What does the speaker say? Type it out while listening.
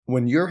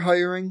When you're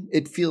hiring,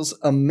 it feels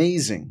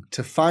amazing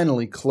to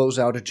finally close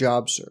out a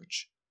job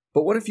search.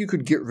 But what if you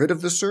could get rid of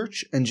the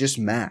search and just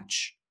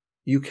match?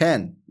 You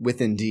can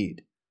with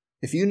Indeed.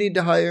 If you need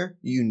to hire,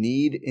 you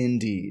need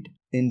Indeed.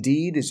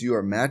 Indeed is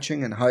your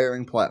matching and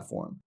hiring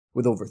platform.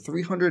 With over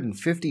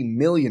 350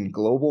 million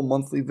global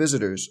monthly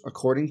visitors,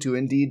 according to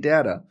Indeed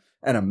data,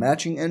 and a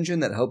matching engine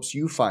that helps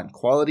you find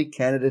quality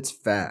candidates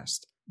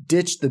fast.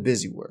 Ditch the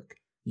busy work.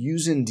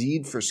 Use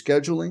Indeed for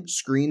scheduling,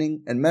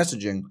 screening, and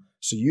messaging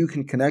so you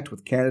can connect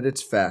with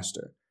candidates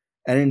faster.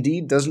 And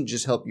Indeed doesn't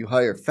just help you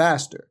hire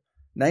faster.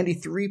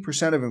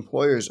 93% of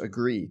employers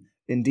agree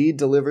Indeed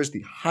delivers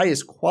the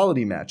highest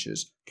quality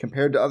matches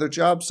compared to other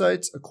job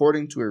sites,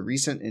 according to a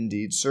recent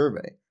Indeed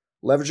survey.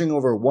 Leveraging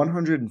over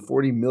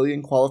 140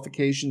 million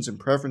qualifications and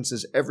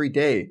preferences every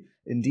day,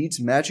 Indeed's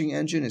matching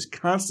engine is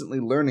constantly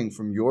learning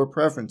from your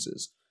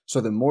preferences, so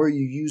the more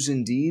you use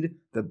Indeed,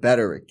 the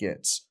better it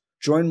gets.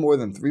 Join more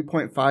than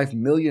 3.5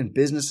 million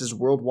businesses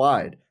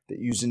worldwide that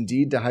use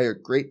Indeed to hire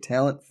great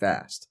talent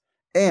fast.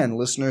 And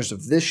listeners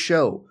of this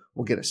show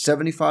will get a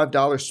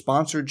 $75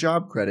 sponsored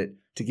job credit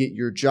to get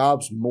your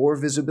jobs more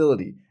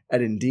visibility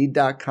at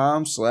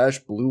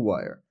Indeed.com/Blue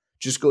Wire.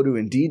 Just go to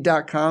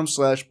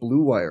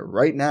Indeed.com/Blue Wire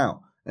right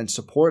now and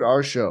support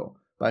our show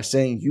by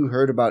saying you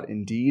heard about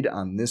Indeed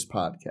on this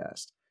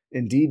podcast.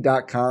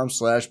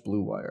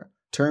 Indeed.com/Blue Wire.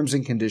 Terms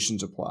and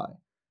conditions apply.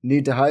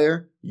 Need to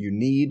hire? You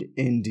need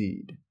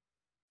Indeed.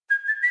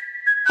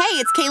 Hey,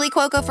 it's Kaylee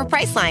Cuoco for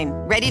Priceline.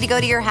 Ready to go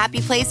to your happy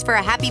place for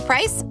a happy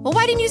price? Well,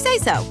 why didn't you say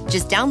so?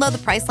 Just download the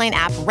Priceline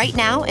app right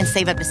now and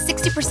save up to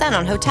 60%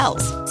 on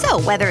hotels.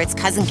 So whether it's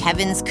Cousin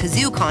Kevin's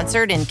Kazoo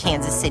Concert in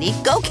Kansas City,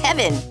 go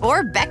Kevin,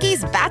 or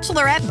Becky's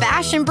Bachelorette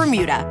Bash in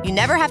Bermuda, you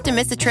never have to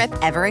miss a trip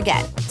ever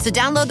again. So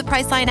download the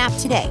Priceline app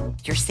today.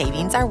 Your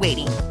savings are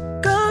waiting.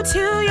 Go to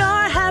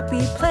your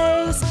happy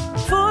place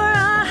for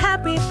a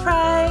happy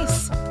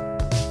price.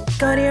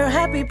 Go to your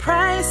happy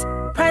price,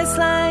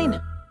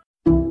 Priceline.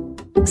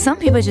 Some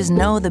people just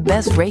know the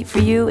best rate for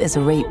you is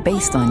a rate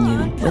based on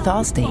you with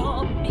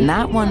Allstate.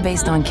 Not one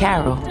based on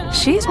Carol.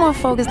 She's more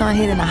focused on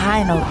hitting a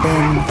high note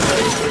than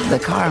the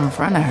car in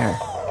front of her.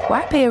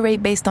 Why pay a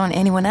rate based on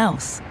anyone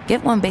else?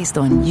 Get one based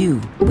on you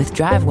with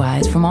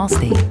DriveWise from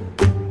Allstate.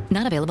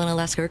 Not available in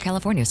Alaska or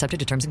California,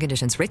 subject to terms and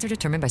conditions. Rates are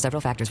determined by several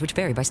factors, which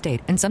vary by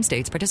state. In some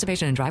states,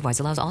 participation in DriveWise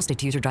allows Allstate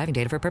to use your driving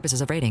data for purposes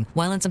of rating.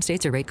 While in some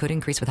states, your rate could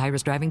increase with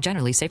high-risk driving.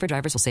 Generally, safer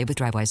drivers will save with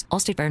DriveWise.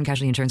 Allstate Fire and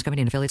Casualty Insurance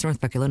Company and affiliates,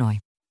 Northbrook, Illinois.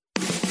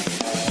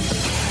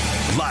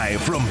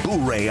 Live from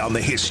Boo-Ray on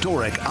the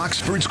historic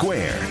Oxford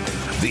Square,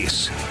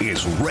 this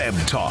is Reb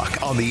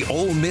Talk on the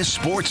Ole Miss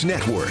Sports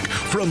Network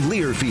from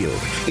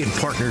Learfield in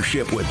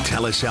partnership with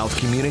TeleSouth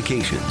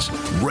Communications.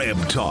 Reb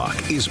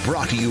Talk is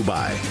brought to you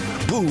by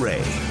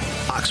Boo-Ray,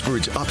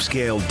 Oxford's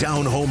upscale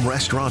down-home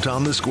restaurant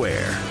on the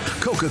square.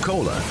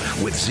 Coca-Cola,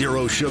 with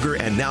zero sugar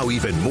and now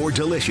even more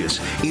delicious.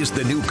 Is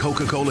the new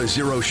Coca-Cola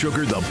Zero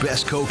Sugar the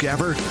best Coke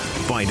ever?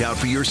 Find out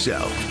for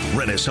yourself.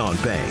 Renaissance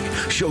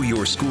Bank. Show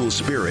your school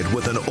spirit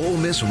with an Ole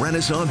Miss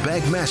Renaissance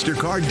Bank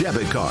MasterCard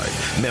debit card.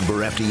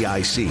 Member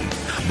FDIC.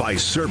 By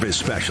Service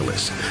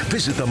Specialists.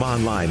 Visit them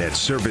online at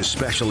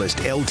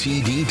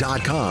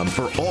ServiceSpecialistLTD.com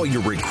for all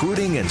your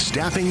recruiting and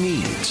staffing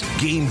needs.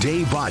 Game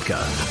Day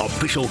Vodka,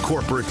 official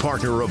corporate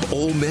partner of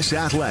Ole Miss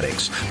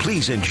Athletics.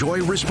 Please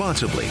enjoy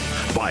responsibly.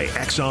 By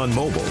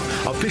ExxonMobil,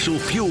 official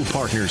fuel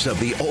partners of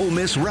the Ole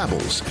Miss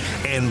Rebels.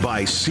 And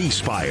by C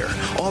Spire,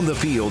 on the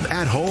field,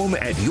 at home,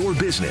 at your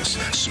business.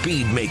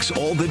 Speed makes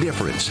all the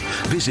difference.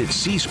 Visit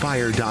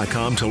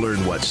cspire.com to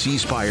learn what C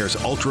Spire's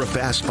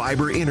ultra-fast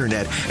fiber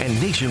internet and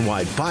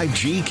nationwide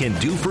 5G can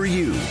do for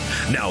you.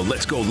 Now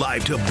let's go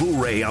live to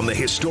Boo-Ray on the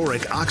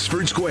historic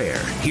Oxford Square.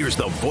 Here's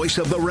the voice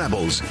of the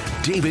Rebels,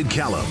 David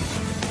Kellum.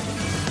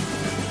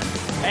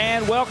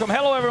 And welcome.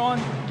 Hello,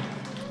 everyone.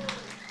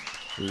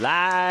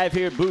 Live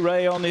here at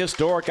Boo-Ray on the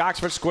historic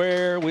Oxford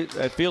Square.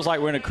 It feels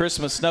like we're in a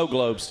Christmas snow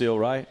globe still,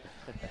 right?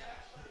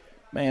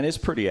 Man, it's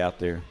pretty out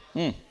there.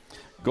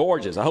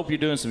 Gorgeous. I hope you're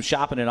doing some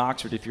shopping in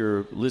Oxford. If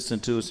you're listening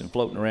to us and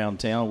floating around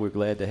town, we're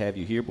glad to have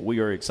you here. But we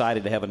are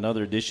excited to have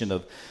another edition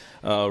of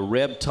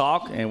Reb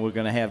Talk, and we're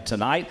going to have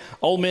tonight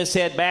Ole Miss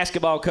head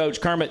basketball coach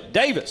Kermit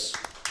Davis.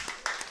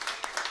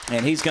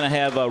 And he's going to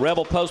have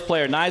Rebel post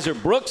player Nizer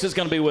Brooks is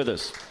going to be with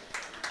us.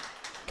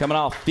 Coming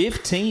off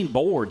 15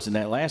 boards in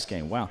that last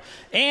game. Wow.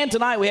 And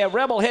tonight we have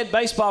Rebel head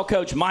baseball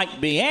coach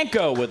Mike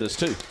Bianco with us,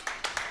 too.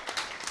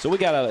 So we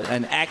got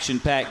an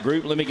action-packed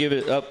group. Let me give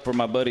it up for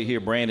my buddy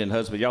here, Brandon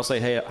Husband. Y'all say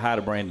hey, hi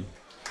to Brandon.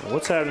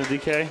 What's happening,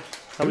 DK?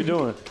 How we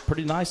doing?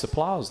 Pretty nice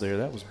applause there.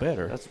 That was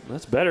better.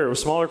 That's better. It was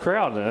a smaller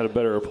crowd and I had a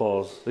better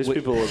applause. These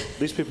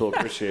people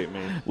appreciate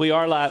me. We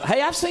are live.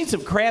 Hey, I've seen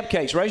some crab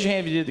cakes. Raise your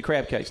hand if you did the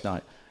crab cakes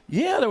tonight.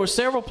 Yeah, there were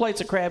several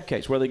plates of crab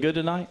cakes. Were they good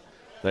tonight?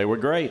 They were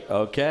great.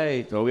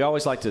 Okay. Well, we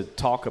always like to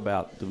talk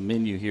about the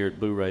menu here at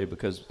Boo-Ray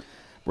because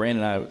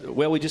Brandon and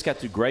I, we just got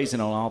through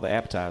grazing on all the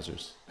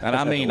appetizers. And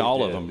I mean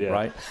all of them, yeah.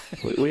 Right?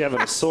 We have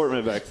an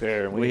assortment back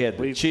there. And we had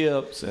the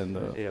chips and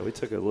the we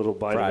took a little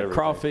bite fried of everything.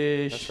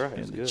 crawfish. That's right.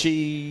 And the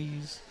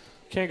cheese.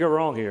 Can't go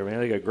wrong here, man.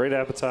 They got great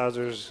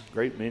appetizers,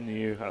 great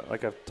menu.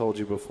 Like I've told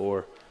you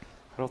before,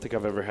 I don't think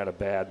I've ever had a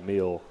bad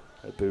meal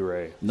at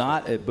Bourrée.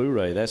 Not at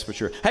Bourrée, that's for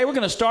sure. Hey, we're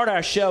going to start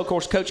our show. Of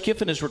course, Coach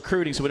Kiffin is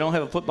recruiting, so we don't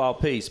have a football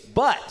piece.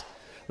 But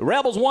the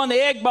Rebels won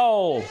the Egg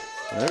Bowl.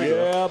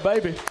 Yeah,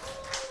 baby.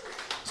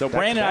 So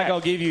Brandon and I are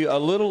going to give you a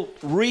little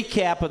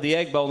recap of the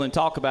Egg Bowl and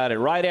talk about it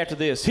right after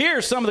this.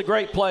 Here's some of the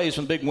great plays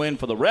from the big win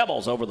for the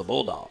Rebels over the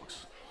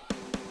Bulldogs.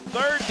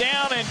 3rd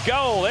down and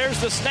goal.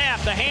 There's the snap,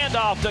 the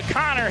handoff to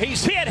Connor.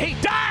 He's hit. He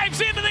dives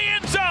into the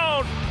end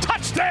zone.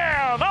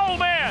 Touchdown, Ole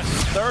Miss.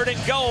 3rd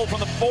and goal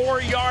from the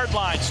 4-yard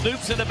line.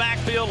 Snoops in the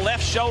backfield,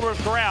 left shoulder of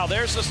Corral.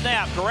 There's the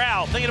snap.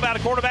 Corral thinking about a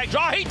quarterback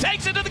draw. He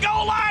takes it to the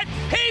goal line.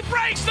 He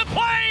breaks the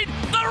plane.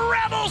 The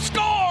Rebels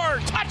score.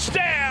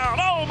 Touchdown,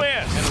 Ole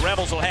Miss. And the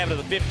Rebels will have it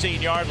at the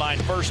 15-yard line.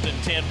 1st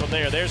and 10 from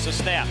there. There's the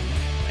snap.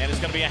 And it's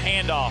going to be a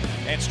handoff.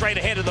 And straight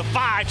ahead to the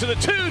 5, to the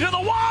 2, to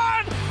the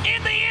 1.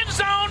 In the end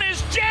zone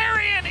is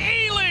Jerry and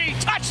Ely.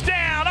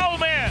 Touchdown, Ole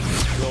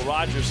Miss. Will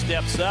Rogers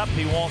steps up.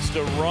 He wants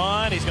to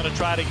run. He's going to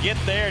try to get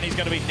there, and he's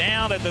going to be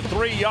down at the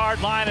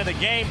 3-yard line, and the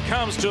game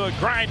comes to a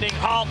grinding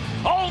halt.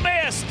 Ole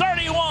Miss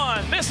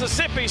 31,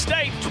 Mississippi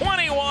State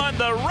 21.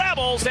 The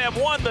Rebels have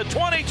won the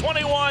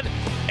 2021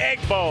 Egg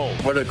Bowl.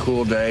 What a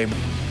cool day.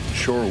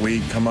 Short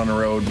week, come on the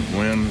road,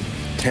 win.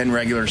 10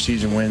 regular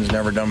season wins,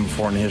 never done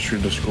before in the history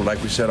of the school.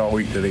 Like we said all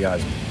week to the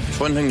guys, it's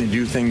one thing to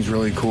do things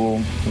really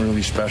cool,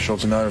 really special.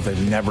 It's another if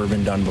they've never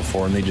been done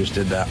before, and they just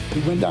did that.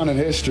 We went down in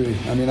history.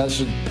 I mean,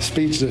 that's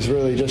speechless,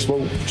 really, just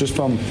from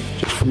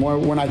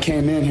when I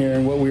came in here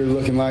and what we were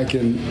looking like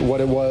and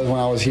what it was when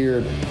I was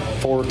here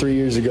 4 or 3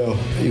 years ago.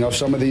 You know,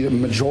 the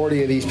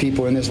majority of these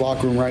people in this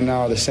locker room right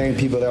now are the same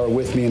people that were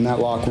with me in that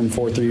locker room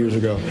 4 or 3 years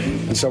ago.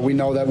 And so we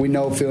know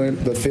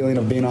the feeling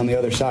of being on the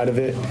other side of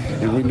it,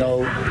 and we know,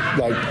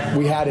 like,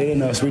 we had it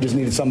in us. We just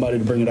needed somebody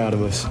to bring it out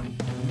of us.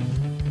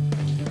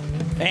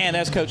 And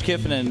that's Coach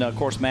Kiffin and, of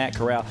course, Matt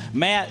Corral.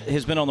 Matt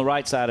has been on the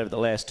right side of it the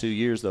last 2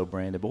 years, though,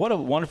 Brandon. But what a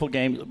wonderful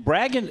game.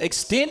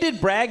 Extended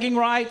bragging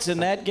rights in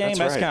that game.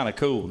 That's kind of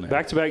cool. Now.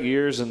 Back-to-back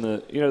years, and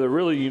the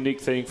really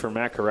unique thing for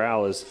Matt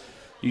Corral is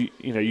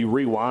you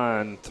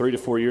rewind 3 to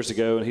 4 years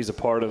ago, and he's a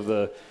part of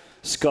the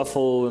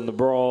scuffle and the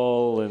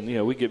brawl,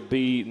 and we get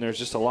beat, and there's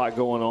just a lot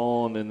going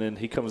on, and then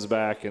he comes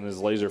back and is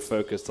laser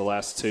focused the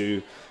last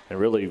 2, and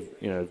really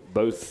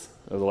both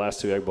of the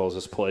last 2 Egg Bowls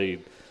has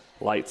played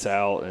lights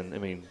out. And I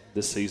mean,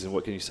 this season,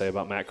 what can you say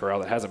about Matt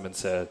Corral that hasn't been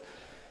said?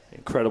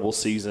 Incredible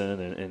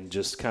season, and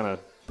just kind of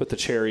put the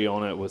cherry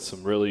on it with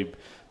some really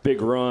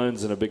big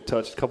runs and a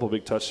couple of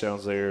big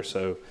touchdowns there.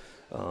 So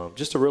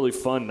just a really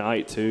fun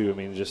night too. I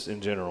mean, just in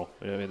general,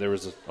 there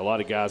was a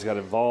lot of guys got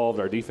involved.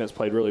 Our defense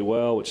played really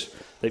well, which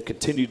they've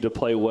continued to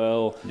play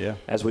well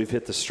as we've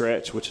hit the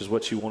stretch, which is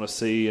what you want to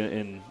see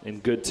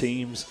in good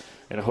teams.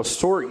 And a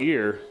historic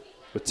year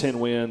with 10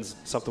 wins,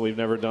 something we've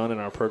never done in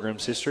our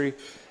program's history.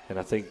 And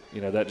I think,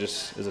 that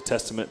just is a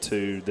testament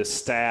to this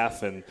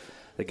staff and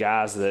the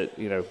guys that,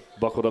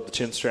 buckled up the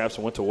chin straps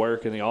and went to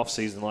work in the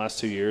offseason the last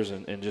 2 years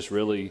and just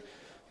really,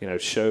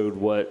 showed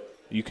what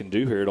you can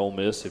do here at Ole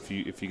Miss if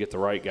you get the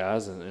right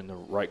guys and the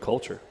right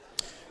culture.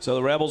 So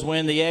the Rebels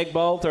win the Egg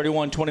Bowl,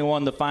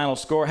 31-21 the final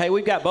score. Hey,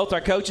 we've got both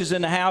our coaches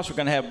in the house. We're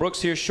going to have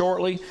Brooks here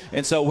shortly.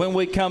 And so when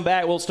we come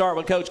back, we'll start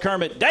with Coach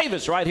Kermit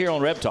Davis right here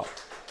on Reb Talk.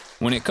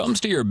 When it comes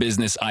to your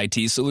business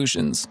IT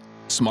solutions,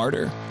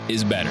 smarter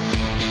is better.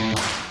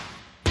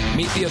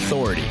 Meet the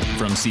authority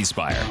from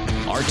C-Spire.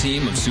 Our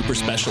team of super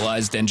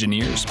specialized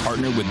engineers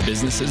partner with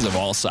businesses of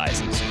all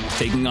sizes,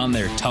 taking on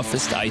their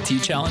toughest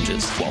IT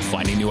challenges while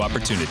finding new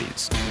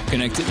opportunities.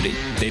 Connectivity,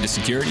 data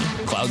security,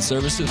 cloud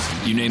services,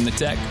 you name the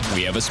tech,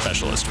 we have a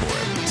specialist for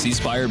it.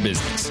 C-Spire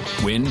Business.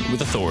 Win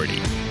with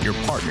authority. Your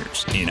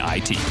partners in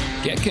IT.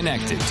 Get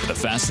connected to the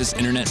fastest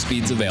internet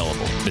speeds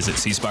available. Visit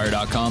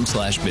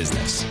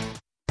cspire.com/business.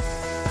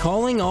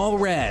 Calling all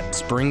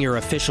Rebs, bring your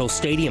official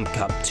stadium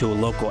cup to a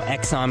local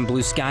Exxon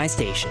Blue Sky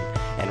station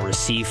and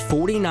receive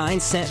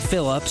 49-cent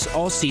fill-ups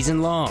all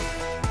season long.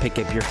 Pick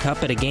up your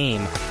cup at a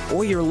game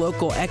or your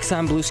local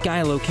Exxon Blue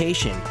Sky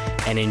location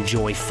and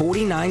enjoy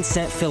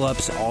 49-cent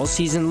fill-ups all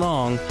season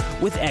long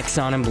with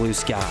Exxon and Blue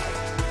Sky.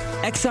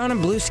 Exxon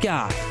and Blue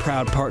Sky,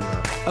 proud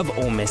partner of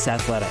Ole Miss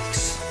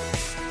Athletics.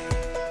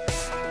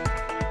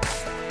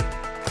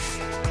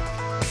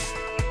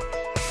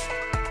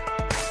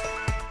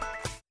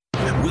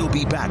 We'll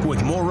be back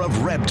with more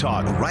of Reb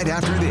Talk right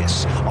after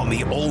this on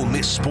the Ole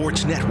Miss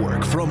Sports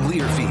Network from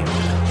Learfield.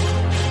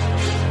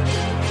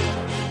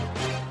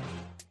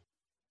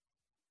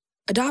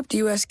 Adopt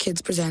US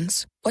Kids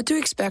presents What to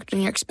Expect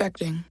When You're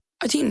Expecting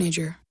a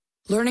Teenager.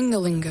 Learning the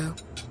lingo.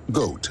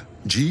 GOAT,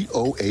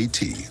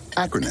 G-O-A-T,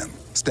 acronym,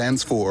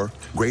 stands for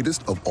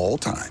Greatest of All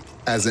Time.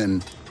 As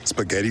in,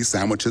 spaghetti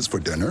sandwiches for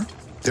dinner?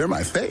 They're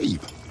my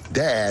fave.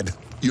 Dad,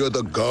 you're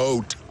the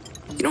GOAT.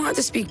 You don't have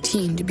to speak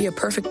teen to be a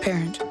perfect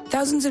parent.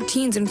 Thousands of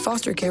teens in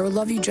foster care will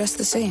love you just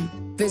the same.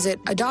 Visit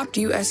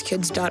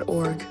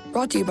adoptuskids.org.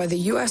 Brought to you by the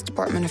U.S.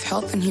 Department of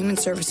Health and Human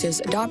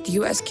Services, Adopt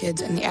U.S.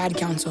 Kids, and the Ad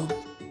Council.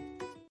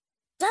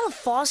 Is that a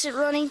faucet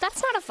running?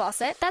 That's not a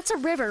faucet. That's a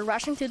river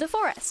rushing through the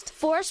forest.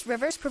 Forest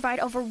rivers provide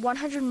over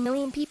 100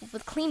 million people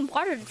with clean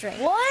water to drink.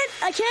 What?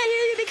 I can't hear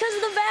you because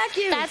of the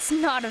vacuum. That's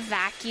not a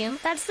vacuum.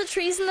 That's the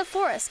trees in the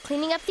forest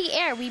cleaning up the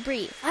air we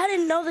breathe. I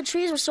didn't know the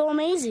trees were so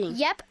amazing.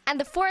 Yep, and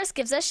the forest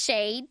gives us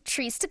shade,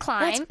 trees to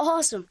climb. That's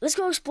awesome. Let's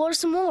go explore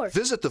some more.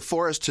 Visit the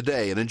forest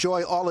today and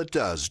enjoy all it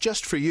does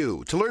just for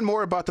you. To learn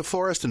more about the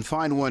forest and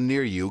find one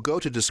near you, go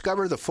to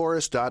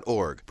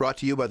discovertheforest.org. Brought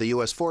to you by the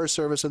U.S. Forest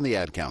Service and the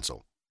Ad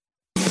Council.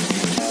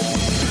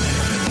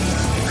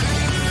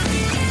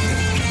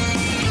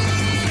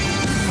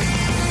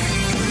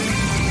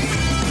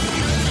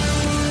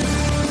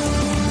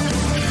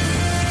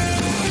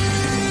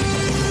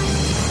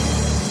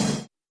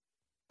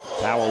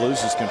 Powell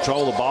loses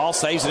control of the ball,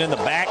 saves it in the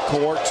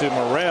backcourt to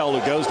Morrell,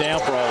 who goes down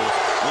for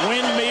a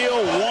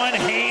windmill,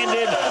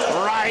 one-handed,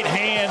 right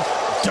hand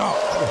dunk.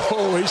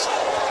 Oh,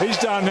 he's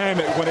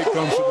dynamic when it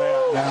comes to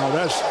that. Now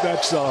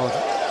that's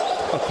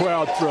a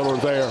crowd thriller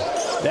there.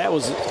 That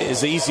was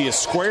as easy as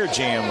square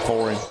jam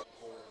for him.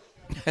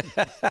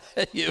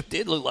 It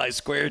did look like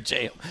square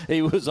jam.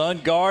 He was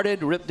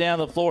unguarded, ripped down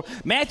the floor.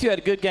 Matthew had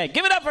a good game.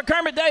 Give it up for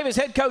Kermit Davis,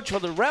 head coach for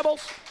the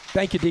Rebels.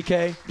 Thank you,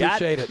 DK.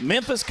 Appreciate it.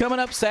 Memphis coming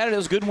up Saturday. It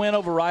was a good win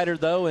over Ryder,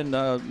 though, and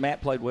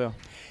Matt played well.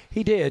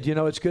 He did. You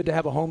know, it's good to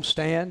have a home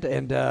stand.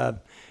 And,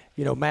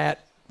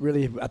 Matt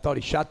really, I thought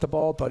he shot the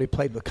ball, thought he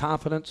played with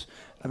confidence.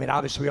 I mean,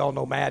 obviously we all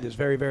know Matt is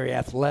very, very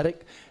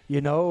athletic,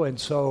 and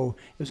so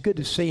it was good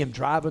to see him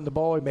driving the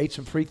ball. He made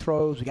some free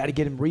throws. We got to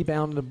get him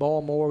rebounding the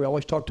ball more. We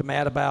always talk to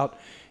Matt about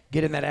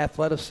getting that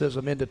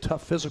athleticism into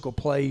tough physical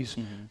plays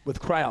with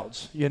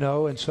crowds,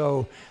 and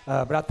so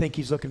but I think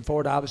he's looking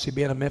forward to obviously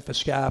being a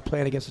Memphis guy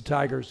playing against the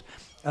Tigers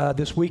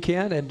this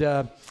weekend, and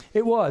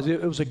it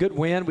was a good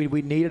win.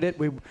 We needed it.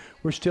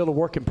 We're still a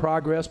work in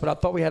progress, but I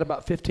thought we had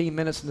about 15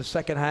 minutes in the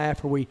second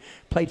half where we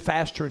played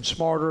faster and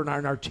smarter,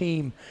 and our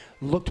team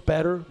looked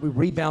better. We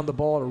rebound the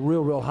ball at a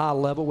real high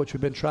level, which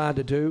we've been trying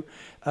to do.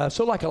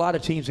 So like a lot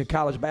of teams in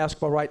college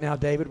basketball right now,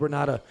 David, we're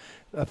not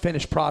a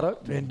finished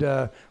product, and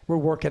we're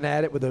working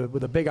at it with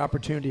a big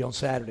opportunity on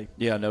Saturday.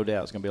 Yeah, no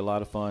doubt. It's going to be a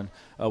lot of fun.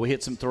 We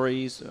hit some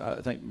threes.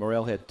 I think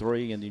Morrell had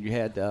 3, and then you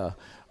had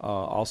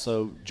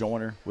also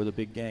Joyner with a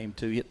big game,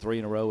 too. He hit 3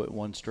 in a row at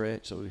one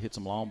stretch, so we hit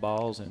some long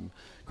balls and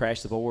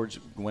crashed the boards,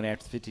 went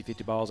after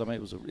 50-50 balls. I mean,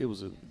 it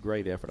was a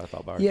great effort, I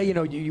thought, by our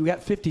team. You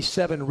got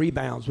 57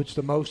 rebounds, which is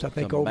the most I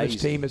think Ole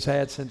Miss team has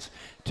had since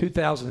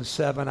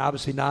 2007.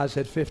 Obviously, Nas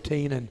had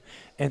 15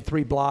 and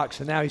 3 blocks,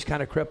 and now he's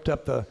kind of crept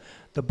up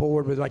the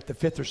board with like the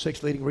 5th or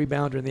 6th leading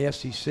rebounder in the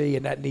SEC,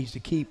 and that needs to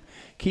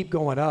keep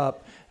going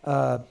up.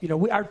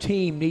 Our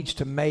team needs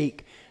to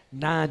make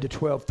 9 to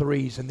 12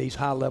 threes in these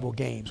high-level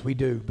games. We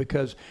do,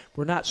 because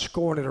we're not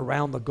scoring it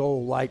around the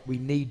goal like we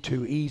need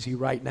to easy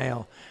right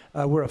now.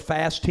 We're a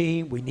fast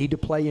team. We need to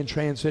play in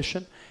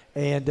transition.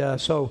 And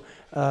but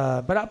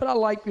I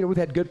like, we've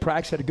had good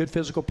practice, had a good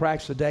physical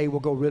practice today.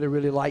 We'll go really,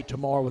 really light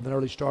tomorrow with an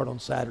early start on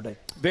Saturday.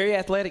 Very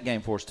athletic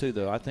game for us, too,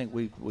 though. I think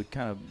we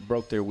kind of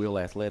broke their will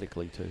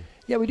athletically, too.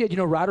 Yeah, we did.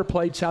 Ryder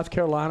played South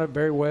Carolina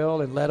very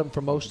well and led them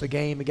for most of the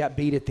game. He got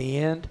beat at the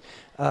end.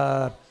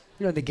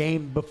 In the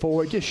game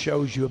before, it just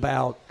shows you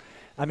about,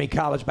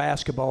 college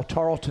basketball.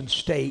 Tarleton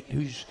State,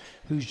 who's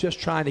just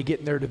trying to get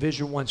in their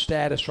Division I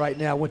status right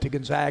now, went to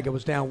Gonzaga,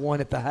 was down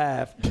 1 at the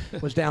half,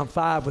 was down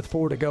 5 with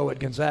 4 to go at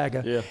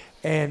Gonzaga. Yeah.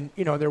 And,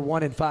 they're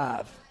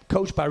 1-5.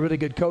 Coached by a really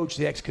good coach,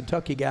 the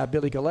ex-Kentucky guy,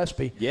 Billy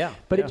Gillespie. Yeah.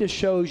 But it just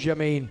shows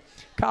you,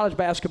 college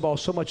basketball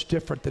is so much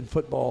different than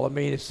football.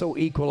 It's so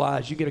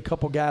equalized. You get a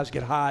couple guys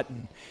get hot,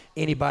 and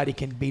anybody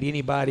can beat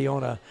anybody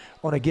on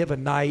a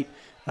given night.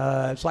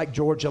 It's like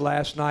Georgia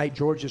last night.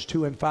 Georgia's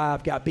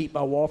 2-5, got beat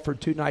by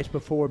Wofford 2 nights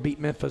before, beat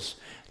Memphis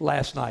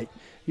last night.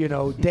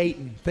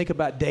 Dayton, think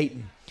about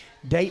Dayton.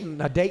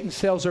 Dayton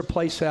sells their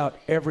place out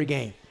every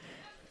game.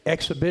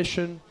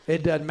 Exhibition,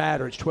 it doesn't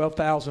matter. It's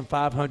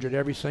 $12,500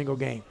 every single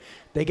game.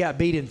 They got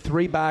beat in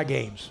 3 bye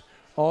games.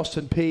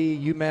 Austin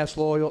Peay, UMass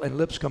Loyal, and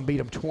Lipscomb beat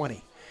them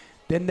 20.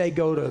 Then they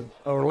go to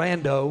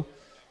Orlando,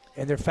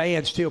 and their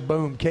fans still,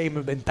 came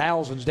in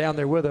thousands down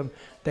there with them.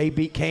 They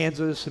beat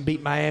Kansas and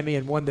beat Miami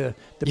and won the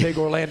big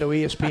Orlando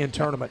ESPN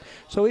tournament.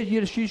 So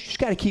you just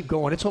got to keep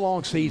going. It's a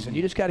long season.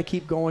 You just got to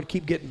keep going,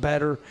 keep getting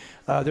better.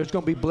 There's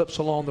going to be blips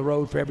along the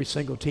road for every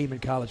single team in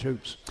college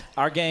hoops.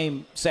 Our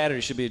game Saturday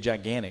should be a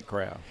gigantic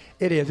crowd.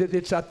 It is.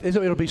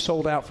 It'll be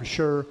sold out for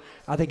sure.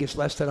 I think it's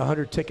less than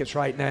 100 tickets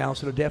right now,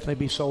 so it'll definitely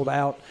be sold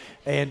out.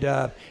 And,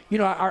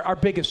 our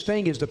biggest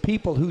thing is the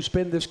people who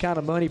spend this kind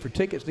of money for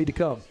tickets need to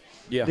come.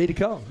 Yeah. Need to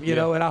come,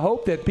 and I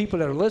hope that people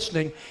that are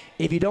listening,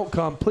 if you don't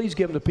come, please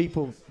give them to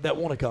people that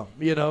want to come.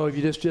 If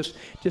you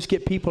just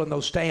get people in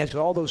those stands,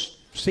 because all those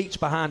seats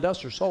behind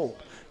us are sold.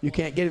 You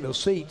can't get in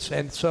those seats.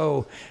 And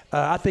so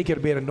I think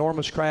it'll be an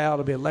enormous crowd.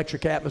 It'll be an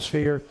electric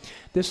atmosphere.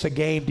 This is a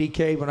game,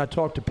 DK, when I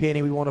talk to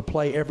Penny, we want to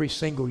play every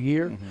single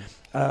year.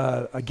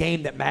 A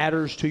game that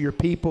matters to your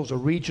people is a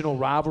regional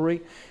rivalry.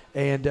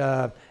 and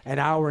an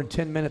hour and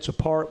 10 minutes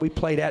apart. We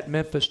played at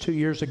Memphis 2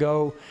 years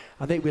ago.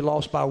 I think we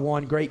lost by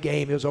one. Great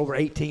game. It was over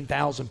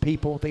 18,000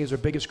 people. I think it was their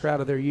biggest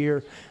crowd of their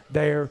year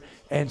there.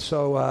 And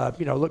so,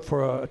 look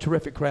for a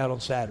terrific crowd on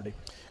Saturday.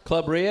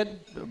 Club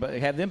Red,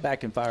 have them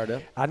back and fired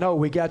up. I know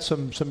we got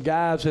some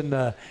guys in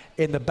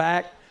the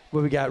back.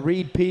 We got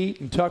Reed,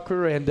 Pete, and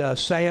Tucker, and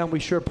Sam. We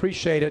sure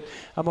appreciate it.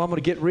 I'm going to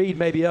get Reed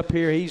maybe up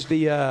here. He's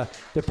the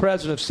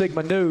president of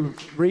Sigma Nu.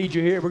 Reed,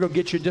 you're here. We're going to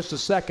get you in just a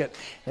second,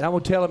 and I'm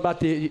going to tell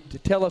him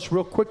tell us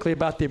real quickly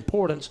about the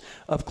importance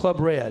of Club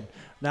Red.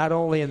 Not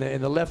only in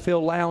the left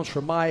field lounge for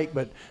Mike,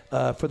 but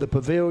for the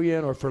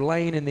pavilion or for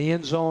Lane in the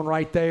end zone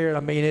right there. I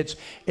mean, it's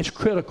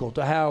critical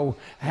to how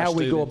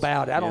we go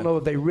about it. I don't know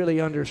if they really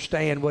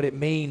understand what it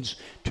means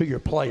to your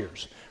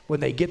players when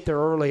they get there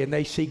early and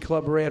they see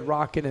Club Red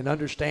rocking and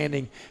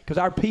understanding. Because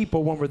our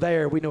people, when we're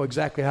there, we know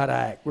exactly how to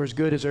act. We're as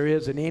good as there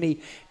is in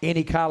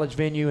any college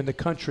venue in the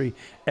country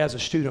as a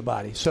student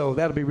body. So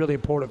that'll be really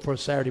important for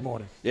us Saturday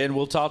morning. And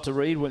we'll talk to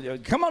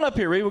Reed. Come on up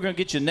here, Reed. We're going to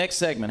get you next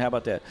segment. How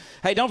about that?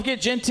 Hey, don't forget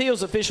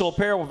Gentile's official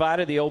apparel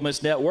provider, the Ole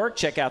Miss Network.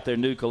 Check out their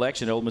new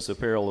collection, Ole Miss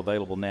apparel,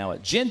 available now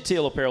at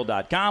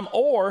gentileapparel.com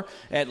or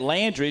at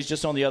Landry's,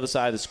 just on the other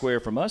side of the square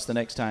from us, the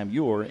next time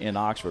you're in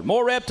Oxford.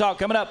 More Reb Talk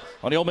coming up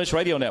on the Ole Miss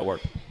Radio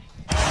Network.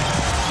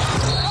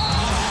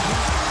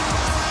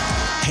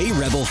 Hey,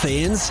 Rebel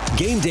fans,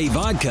 Game Day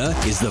Vodka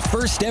is the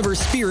first ever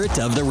spirit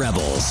of the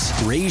Rebels.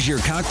 Raise your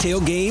cocktail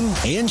game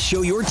and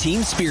show your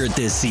team spirit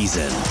this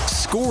season.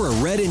 Score a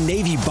red and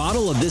navy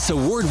bottle of this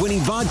award-winning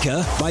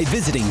vodka by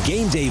visiting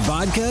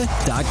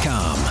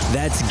GameDayVodka.com.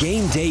 That's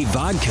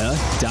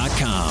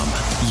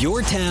GameDayVodka.com.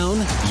 Your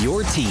town,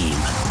 your team.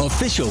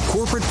 Official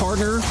corporate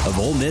partner of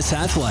Ole Miss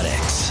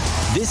Athletics.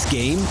 This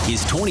game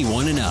is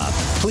 21 and up.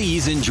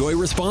 Please enjoy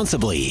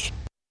responsibly.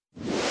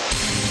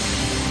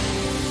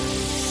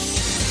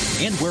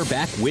 And we're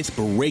back with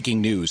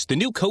breaking news. The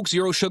new Coke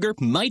Zero Sugar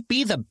might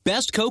be the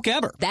best Coke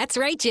ever. That's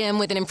right, Jim.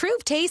 With an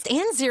improved taste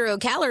and 0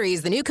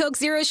 calories, the new Coke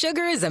Zero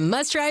Sugar is a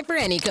must-try for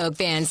any Coke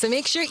fan. So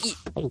make sure you...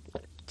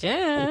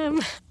 Jim.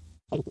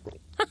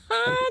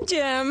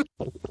 Jim.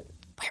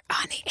 We're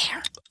on the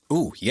air.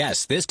 Ooh,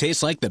 yes, this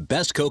tastes like the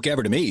best Coke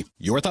ever to me.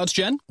 Your thoughts,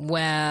 Jen?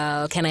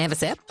 Well, can I have a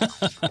sip?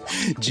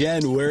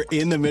 Jen, we're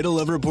in the middle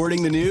of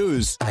reporting the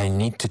news. I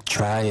need to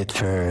try it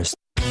first.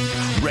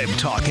 Reb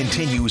Talk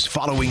continues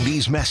following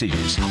these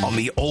messages on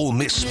the Ole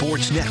Miss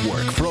Sports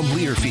Network from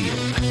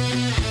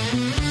Learfield.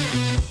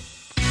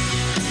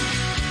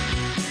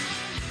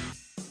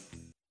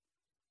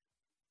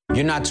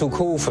 You're not too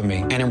cool for me.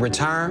 And in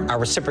return, I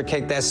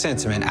reciprocate that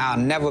sentiment. I'll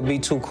never be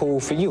too cool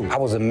for you. I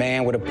was a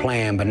man with a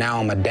plan, but now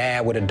I'm a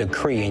dad with a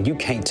decree, and you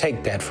can't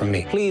take that from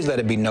me. Please let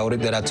it be noted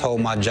that I told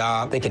my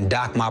job they can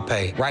dock my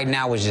pay. Right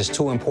now, it's just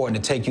too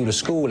important to take you to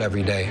school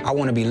every day. I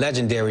want to be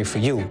legendary for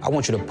you. I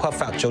want you to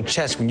puff out your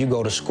chest when you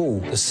go to school,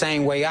 the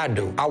same way I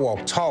do. I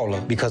walk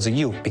taller because of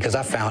you, because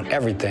I found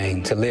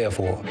everything to live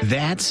for.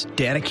 That's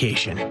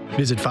dedication.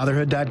 Visit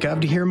fatherhood.gov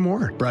to hear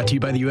more. Brought to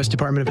you by the U.S.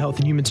 Department of Health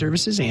and Human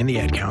Services and the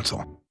Ad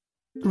Council.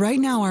 Right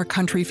now, our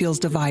country feels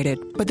divided,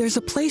 but there's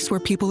a place where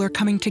people are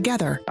coming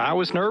together. I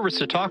was nervous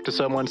to talk to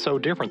someone so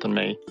different than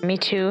me. Me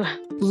too.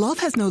 Love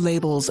Has No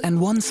Labels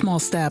and One Small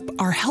Step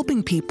are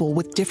helping people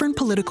with different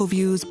political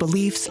views,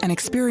 beliefs, and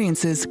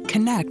experiences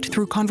connect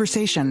through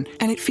conversation,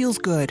 and it feels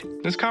good.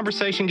 This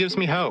conversation gives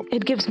me hope.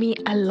 It gives me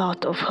a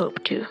lot of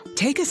hope, too.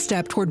 Take a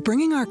step toward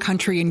bringing our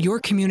country and your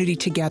community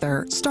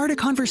together. Start a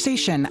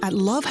conversation at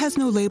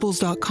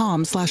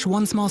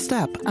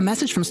lovehasnolabels.com/onesmallstep. A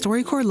message from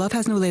StoryCorps, Love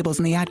Has No Labels,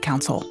 and the Ad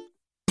Council.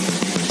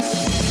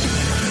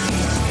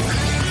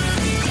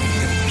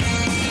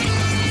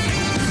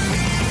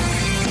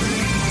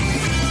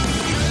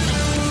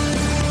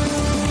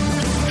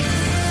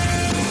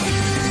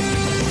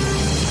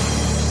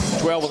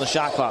 On the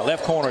shot clock,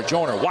 left corner,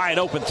 Joyner, wide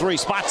open three,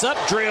 spots up,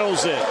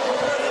 drills it.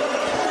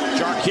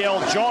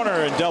 Jarkel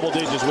Joyner in double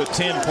digits with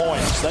 10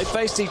 points. They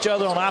faced each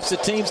other on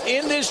opposite teams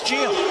in this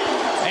gym.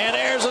 And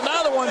there's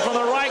another one from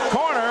the right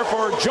corner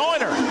for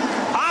Joyner.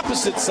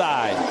 Opposite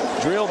side,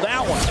 drilled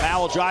that one.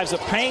 Powell drives the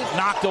paint,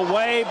 knocked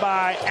away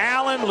by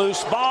Allen.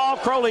 Loose ball,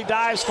 Crowley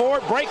dives for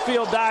it.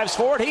 Brakefield dives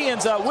for it. He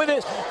ends up with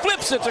it,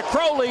 flips it to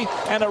Crowley,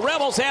 and the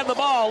Rebels have the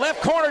ball.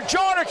 Left corner,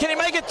 Joyner, can he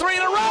make it 3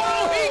 in a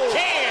row? He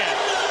can!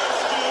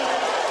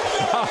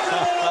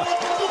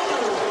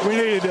 We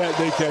needed that,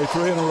 DK.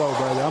 3 in a row,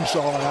 brother. I'm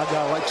sorry. I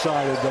got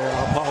excited there.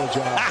 I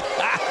apologize.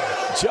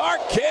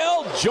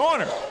 Jarkel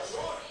Joyner.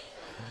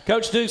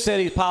 Coach Duke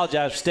said he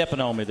apologized for stepping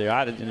on me there.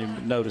 I didn't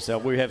even notice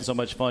that. We were having so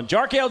much fun.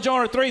 Jarkel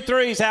Joyner, 3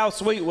 threes. How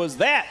sweet was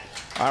that?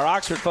 Our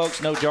Oxford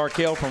folks know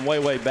Jarkel from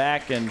way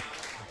back, and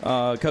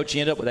Coach,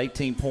 you ended up with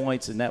 18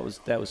 points, and that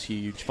was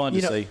huge. Fun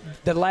to see.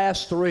 The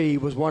last 3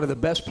 was one of the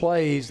best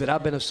plays that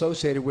I've been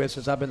associated with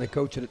since I've been the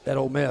coach at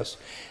Ole Miss.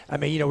 I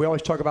mean, we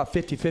always talk about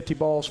 50-50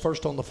 balls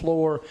first on the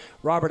floor.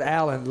 Robert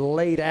Allen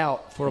laid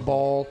out for a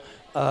ball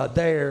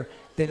there.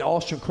 Then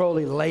Austin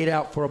Crowley laid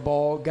out for a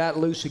ball, got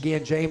loose again.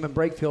 Jamin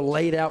Brakefield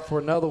laid out for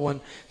another one.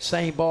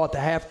 Same ball at the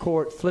half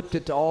court, flipped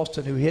it to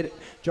Austin, who hit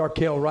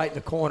Jarkel right in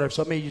the corner.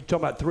 So, I mean, you're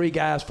talking about 3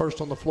 guys first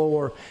on the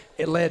floor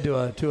it led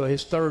to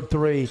his third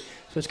three.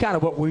 So it's kind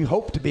of what we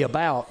hope to be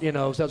about, So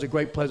that was a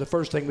great play. The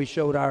first thing we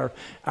showed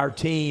our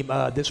team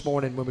this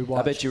morning when we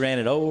watched. I bet you ran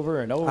it over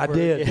and over. I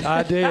did.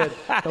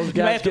 Those you guys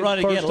may have to run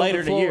it again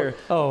later in the year.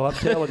 Oh, I'm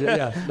telling you,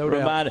 yeah, no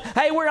doubt.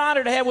 Hey, we're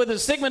honored to have with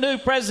us Sigma Nu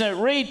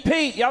President Reed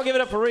Pete. Y'all give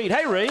it up for Reed.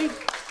 Hey, Reed.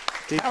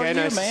 DK, how are you,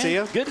 nice man? to see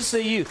you. Good to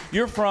see you.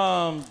 You're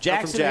from Jackson?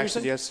 I'm from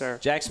Jackson, yes, sir.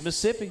 Jackson,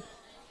 Mississippi.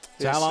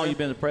 So Yes, how long sir. you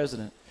been the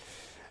president?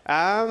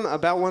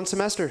 About one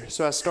semester.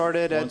 So I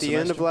started One at the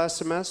end of semester? last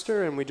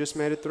semester, and we just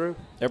made it through.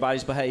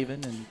 Everybody's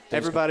behaving and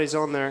Everybody's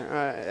on there.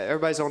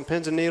 Everybody's on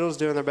pins and needles,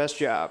 doing their best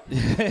job.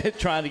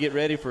 trying to get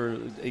ready for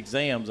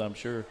exams, I'm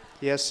sure.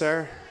 Yes,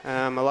 sir.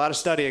 A lot of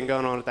studying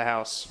going on at the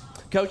house.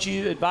 Coach,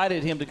 you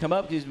invited him to come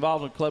up. He's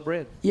involved in Club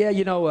Red. Yeah,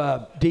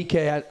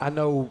 DK, I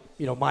know,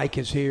 Mike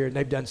is here, and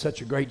they've done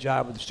such a great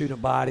job with the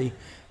student body,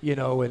 in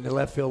the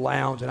left field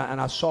lounge. And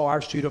I saw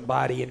our student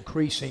body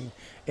increasing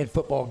in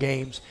football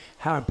games,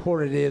 how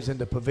important it is in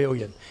the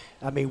pavilion.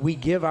 I mean, we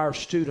give our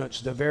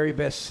students the very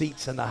best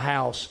seats in the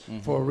house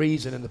for a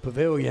reason in the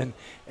pavilion,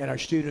 and our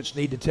students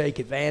need to take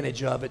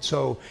advantage of it.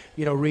 So,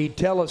 Reed,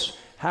 tell us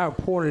how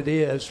important it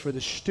is for the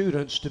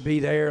students to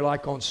be there,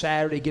 like on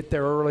Saturday, get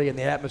there early in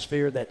the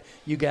atmosphere that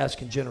you guys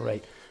can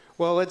generate.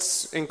 Well,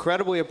 it's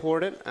incredibly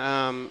important.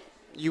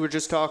 You were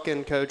just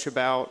talking, Coach,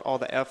 about all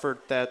the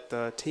effort that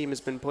the team has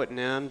been putting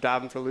in,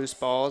 diving for loose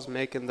balls,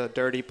 making the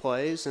dirty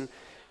plays. And,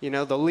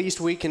 the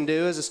least we can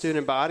do as a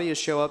student body is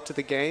show up to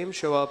the game,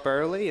 show up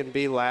early, and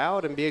be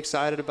loud and be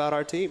excited about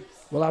our team.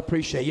 Well, I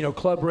appreciate it.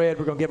 Club Red,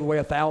 we're going to give away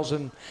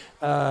 1,000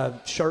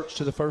 shirts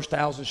to the first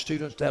 1,000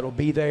 students that will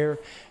be there.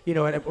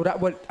 And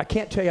what I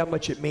can't tell you how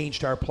much it means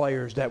to our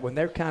players that when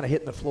they're kind of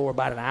hitting the floor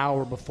about an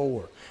hour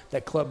before,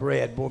 that Club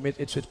Red, boom,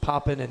 it's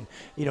popping, and,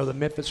 the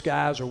Memphis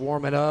guys are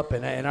warming up,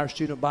 and our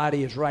student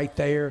body is right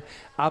there.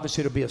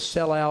 Obviously, it'll be a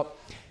sellout,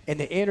 and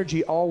the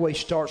energy always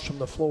starts from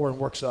the floor and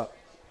works up.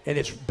 And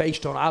it's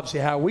based on, obviously,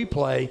 how we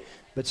play.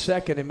 But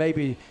second, and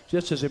maybe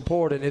just as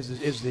important,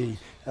 is the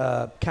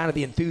kind of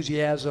the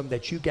enthusiasm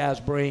that you guys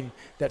bring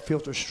that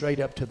filters straight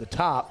up to the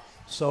top.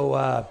 So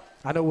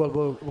I know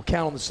we'll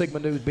count on the Sigma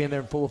News being there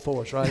in full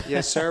force, right?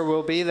 Yes, sir.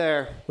 We'll be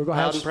there. We're gonna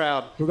loud and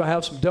proud. We're going to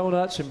have some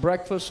donuts and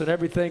breakfast and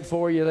everything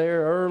for you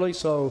there early.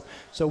 So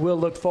we'll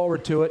look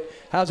forward to it.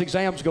 How's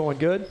exams going?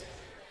 Good?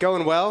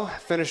 Going well.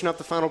 Finishing up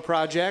the final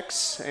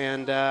projects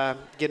and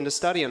getting to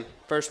studying.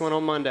 First one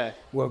on Monday.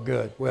 Well,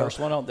 good. Well, first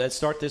one on that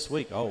start this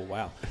week. Oh,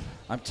 wow.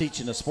 I'm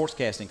teaching a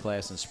sportscasting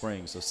class in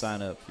spring, so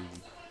sign up.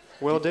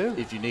 Will do.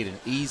 If you need an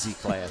easy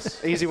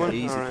class. Easy one?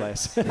 Easy All right.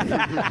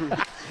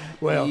 class.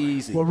 Well,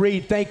 easy. Well,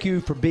 Reed, thank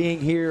you for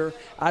being here.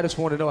 I just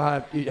want to know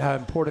how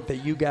important that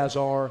you guys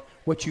are,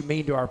 what you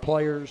mean to our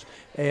players,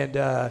 and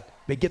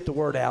get the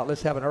word out.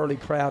 Let's have an early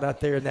crowd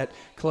out there in that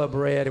Club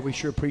Red, and we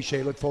sure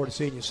appreciate it. Look forward to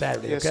seeing you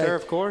Saturday. Yes, okay? sir,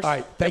 of course. All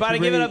right. Thank Everybody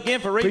you, give Reed. it up again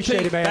for Reed.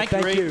 Appreciate it, man. Thank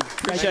you, Reed.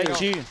 Appreciate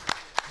you. you.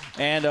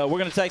 And we're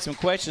going to take some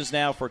questions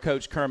now for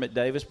Coach Kermit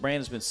Davis.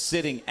 Brandon's been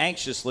sitting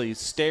anxiously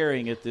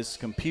staring at this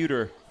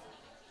computer.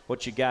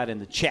 What you got in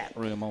the chat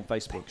room on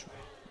Facebook?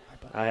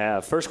 I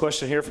have. First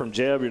question here from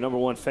Jeb, your number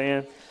one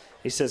fan.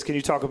 He says, can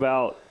you talk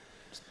about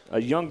a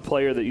young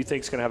player that you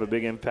think is going to have a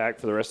big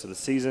impact for the rest of the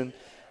season?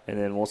 And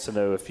then wants to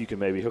know if you can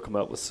maybe hook him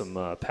up with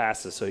some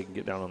passes so he can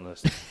get down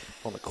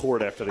on the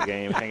court after the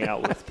game, hang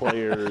out with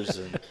players,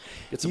 and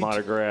get some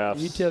autographs.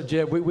 You tell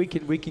Jeb we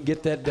can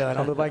get that done. I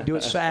don't know if I can do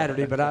it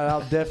Saturday, but I'll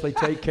definitely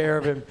take care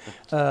of him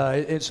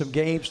in some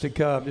games to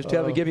come. Just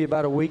tell me, give me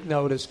about a week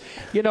notice.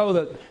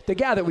 The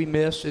guy that we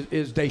miss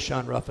is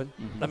Deshaun Ruffin.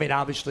 I mean,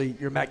 obviously,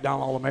 you're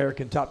McDonald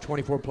All-American, top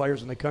 24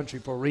 players in the country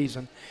for a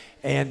reason.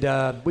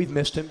 And we've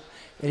missed him.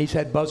 And he's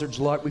had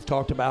buzzard's luck. We've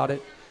talked about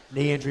it.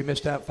 Knee injury,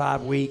 missed out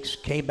 5 weeks,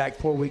 came back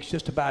 4 weeks,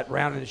 just about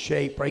round in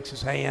shape, breaks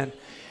his hand.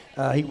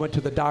 He went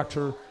to the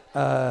doctor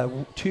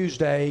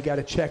Tuesday, got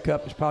a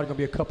checkup. It's probably going to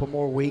be a couple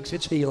more weeks.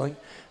 It's healing,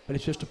 but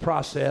it's just a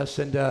process.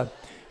 And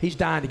he's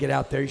dying to get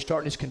out there. He's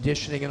starting his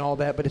conditioning and all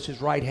that, but it's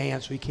his right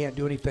hand, so he can't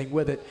do anything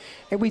with it.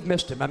 And we've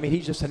missed him. I mean,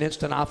 he's just an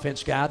instant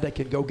offense guy that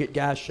can go get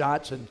guys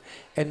shots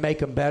and make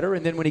them better.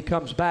 And then when he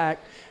comes back,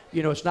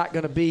 it's not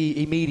going to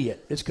be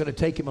immediate. It's going to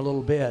take him a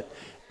little bit.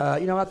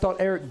 I thought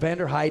Eric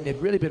Vanderheiden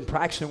had really been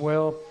practicing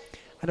well.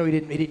 I know he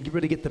didn't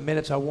really get the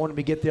minutes I wanted him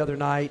to get the other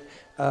night.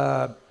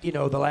 The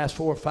last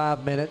 4 or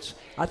 5 minutes.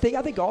 I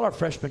think all our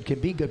freshmen can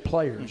be good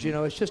players.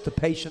 It's just the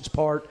patience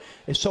part.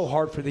 It's so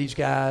hard for these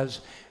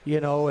guys.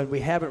 And we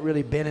haven't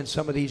really been in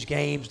some of these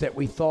games that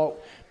we thought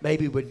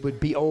maybe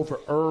would be over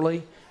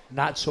early.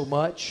 Not so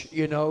much,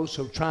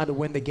 so trying to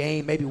win the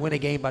game, maybe win a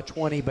game by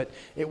 20, but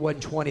it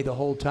wasn't 20 the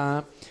whole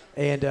time.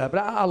 And but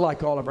I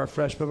like all of our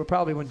freshmen, but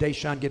probably when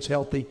Deshaun gets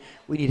healthy,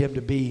 we need him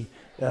to be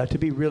to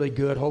be really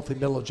good, hopefully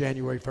middle of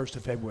January, 1st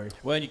of February.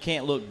 Well, you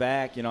can't look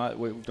back. You know,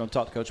 we're going to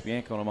talk to Coach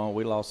Bianco in a moment.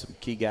 We lost some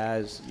key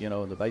guys, you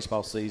know, in the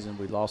baseball season.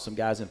 We lost some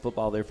guys in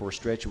football there for a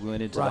stretch. We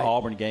went into the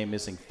Auburn game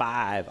missing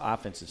 5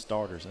 offensive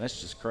starters, and that's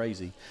just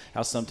crazy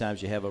how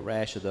sometimes you have a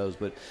rash of those.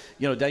 But,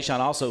 you know, Deshaun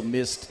also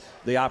missed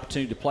the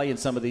opportunity to play in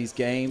some of these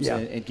games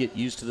and get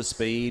used to the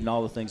speed and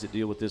all the things that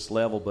deal with this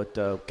level. But,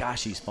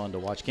 gosh, he's fun to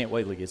watch. Can't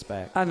wait till he gets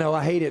back. I know.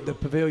 I hate it. The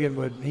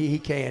Pavilion he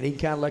can. He can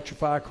kind of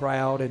electrify a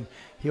crowd, and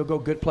he'll go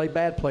good play,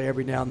 bad play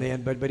every now and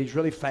then. But he's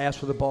really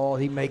fast with the ball.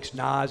 He makes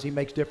Nas. He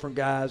makes different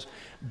guys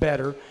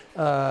better.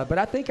 But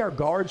I think our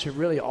guards have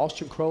really –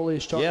 Austin Crowley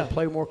is starting to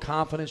play with more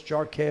confidence.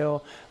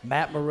 Jarkel,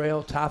 Matt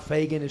Morrell, Ty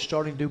Fagan is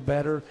starting to do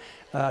better.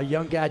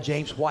 Young guy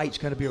James White's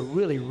going to be a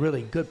really,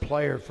 really good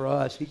player for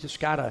us. He's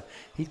got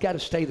to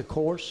stay the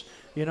course.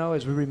 You know,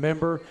 as we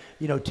remember,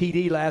 you know,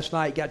 TD last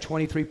night got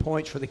 23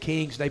 points for the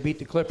Kings. They beat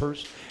the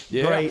Clippers.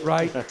 Yeah. Great,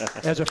 right?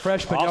 As a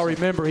freshman, y'all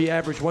remember he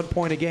averaged 1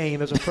 point a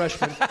game as a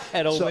freshman.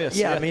 At Ole Miss.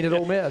 Yeah, I mean, at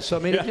Ole Miss. So, I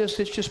mean, it's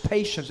just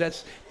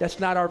patience. That's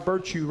not our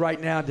virtue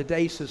right now in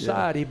today's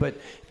society. But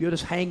if you'll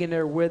just hang in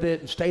there with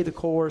it and stay the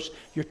course,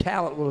 your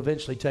talent will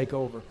eventually take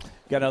over.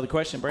 Got another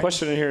question, Brandon?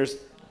 Question in here is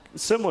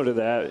similar to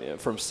that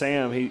from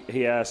Sam.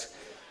 He asked,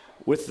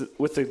 with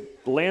the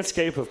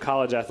landscape of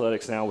college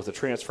athletics now, with the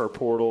transfer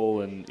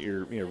portal and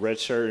your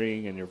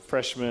redshirting and your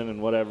freshmen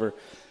and whatever,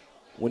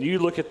 when you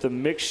look at the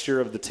mixture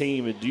of the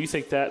team, do you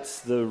think that's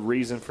the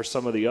reason for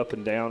some of the up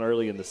and down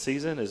early in the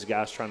season, is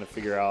guys trying to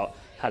figure out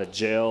how to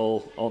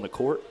gel on the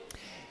court?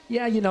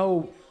 Yeah, you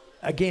know,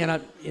 again,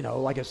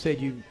 like I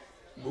said,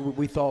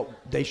 we thought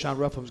Deshaun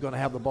Ruffin was going to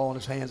have the ball in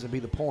his hands and be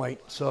the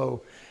point.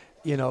 So,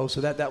 you know, so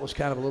that was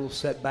kind of a little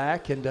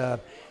setback. And,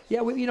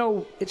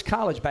 it's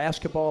college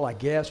basketball, I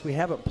guess. We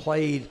haven't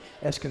played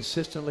as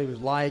consistently as we'd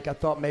like. I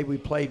thought maybe we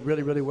played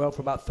really, really well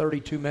for about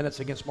 32 minutes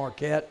against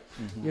Marquette,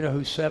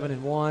 who's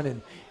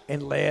 7-1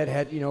 and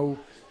led.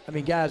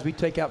 Guys, we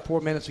take out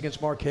 4 minutes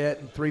against Marquette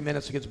and 3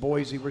 minutes against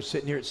Boise. We're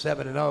sitting here at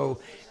 7-0,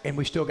 and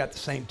we still got the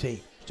same team.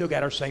 Still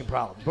got our same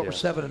problems, but we're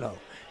 7-0.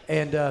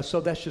 And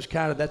so that's just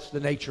that's the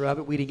nature of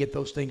it. We didn't get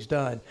those things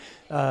done.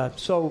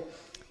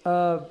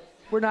 We're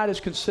not as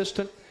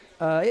consistent.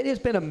 It has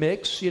been a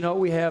mix. You know,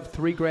 we have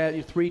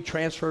 3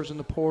 transfers in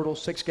the portal,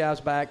 6 guys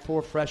back,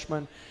 4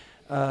 freshmen.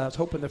 I was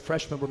hoping the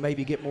freshmen would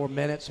maybe get more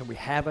minutes, and we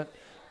haven't.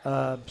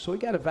 So we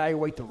got to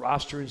evaluate the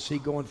roster and see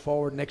going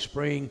forward next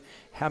spring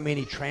how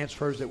many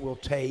transfers that we'll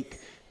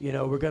take. You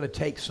know, we're going to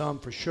take some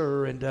for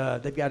sure, and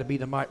they've got to be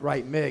the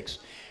right mix.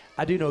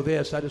 I do know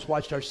this. I just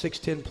watched our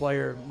 6'10"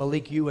 player,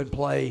 Malik Ewan,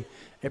 play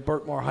at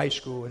Berkmar High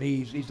School, and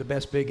he's the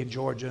best big in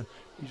Georgia.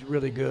 He's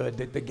really good.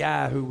 The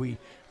guy who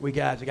we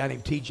got is a guy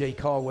named T.J.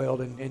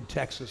 Caldwell in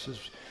Texas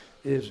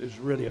is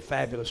really a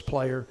fabulous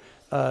player.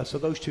 So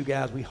those 2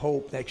 guys we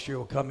hope next year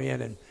will come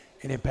in and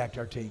impact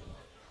our team.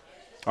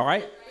 All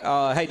right.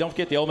 Hey, don't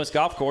forget the Ole Miss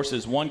Golf Course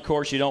is one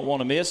course you don't want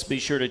to miss. Be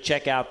sure to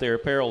check out their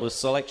apparel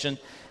selection,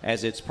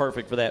 as it's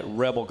perfect for that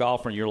rebel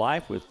golfer in your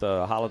life with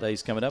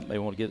holidays coming up. Maybe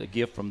want to get a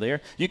gift from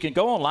there. You can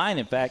go online,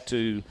 in fact,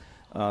 to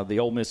the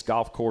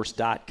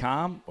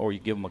OleMissGolfCourse.com, or you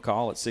give them a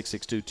call at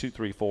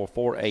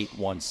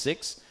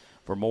 662-234-4816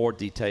 for more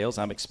details.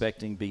 I'm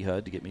expecting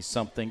B-HUD to get me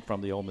something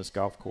from the Ole Miss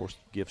Golf Course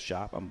gift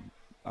shop.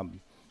 I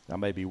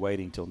may be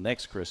waiting till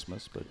next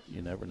Christmas, but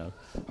you never know.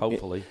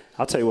 Hopefully.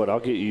 I'll tell you what,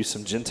 I'll get you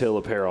some Gentile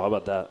apparel. How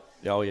about that?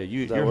 Oh, yeah,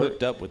 you're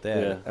hooked up with that.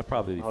 Yeah. That'll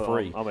probably be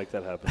free. I'll make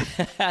that happen.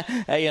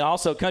 Hey, and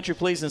also Country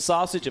Pleasin'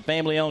 Sausage, a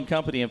family-owned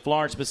company in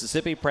Florence,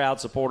 Mississippi, proud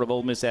supporter of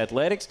Ole Miss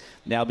Athletics,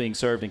 now being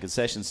served in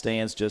concession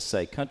stands. Just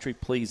say Country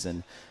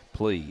Pleasin',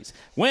 please.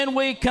 When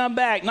we come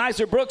back,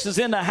 Nicer Brooks is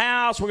in the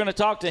house. We're going to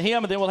talk to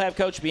him, and then we'll have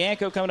Coach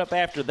Bianco coming up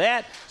after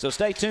that. So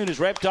stay tuned as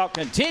Reb Talk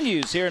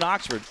continues here in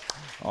Oxford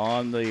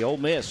on the Ole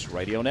Miss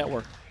Radio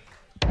Network.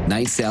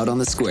 Nights out on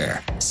the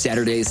square,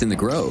 Saturdays in the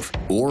Grove,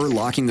 or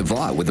locking the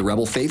vault with the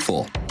Rebel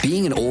faithful.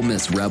 Being an Ole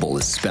Miss Rebel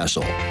is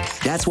special.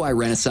 That's why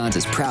Renaissance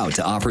is proud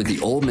to offer the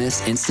Ole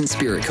Miss Instant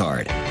Spirit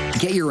Card.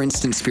 Get your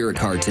Instant Spirit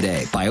Card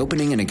today by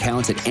opening an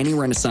account at any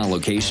Renaissance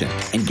location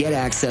and get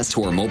access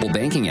to our mobile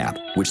banking app,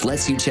 which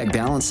lets you check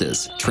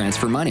balances,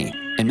 transfer money,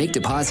 and make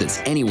deposits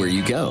anywhere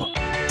you go.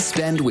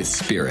 Spend with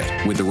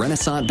spirit with the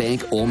Renaissance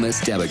Bank Ole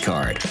Miss Debit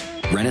Card.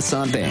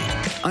 Renaissance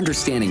Bank,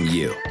 understanding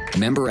you.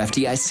 Member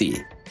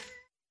FDIC.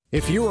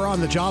 If you are on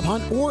the job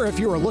hunt or if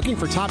you are looking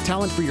for top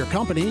talent for your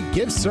company,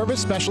 give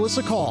Service Specialists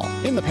a call.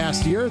 In the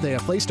past year, they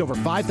have placed over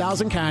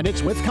 5,000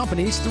 candidates with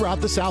companies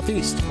throughout the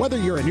Southeast. Whether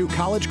you're a new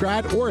college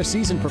grad or a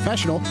seasoned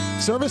professional,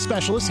 Service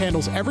Specialists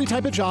handles every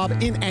type of job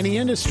in any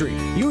industry.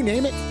 You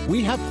name it,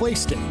 we have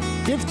placed it.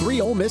 Give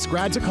 3 Ole Miss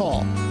grads a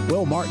call.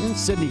 Will Martin,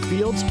 Sidney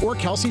Fields, or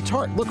Kelsey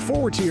Tart look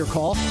forward to your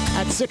call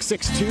at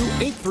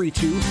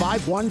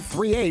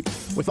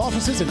 662-832-5138 with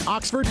offices in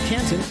Oxford,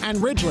 Canton, and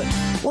Ridgeland.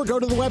 Or go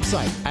to the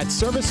website at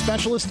ServiceSpecialistLTD.com.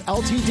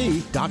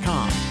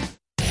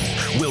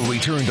 We'll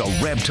return to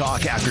Reb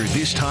Talk after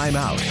this time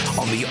out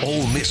on the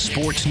Ole Miss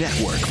Sports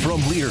Network from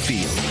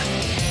Learfield.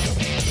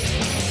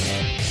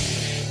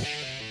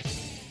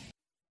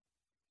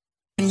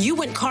 When you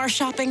went car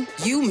shopping,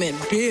 you meant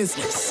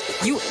business.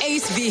 You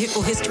aced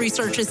vehicle history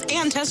searches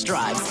and test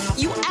drives.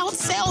 You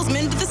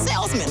out-salesmaned the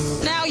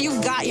salesman. Now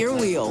you've got your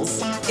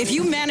wheels. If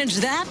you manage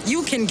that,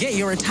 you can get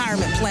your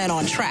retirement plan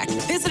on track.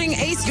 Visiting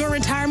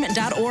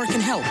aceyourretirement.org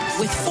can help.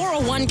 With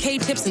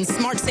 401k tips and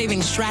smart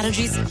saving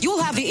strategies,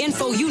 you'll have the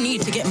info you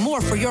need to get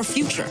more for your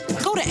future.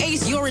 Go to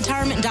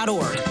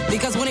aceyourretirement.org,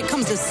 because when it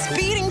comes to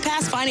speeding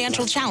past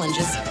financial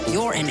challenges,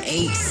 you're an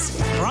ace.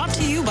 Brought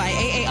to you by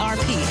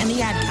AARP and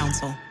the Ad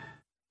Council.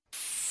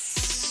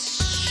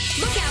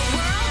 Look out,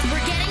 world,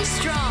 we're getting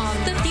strong.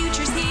 The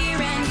future's here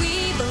and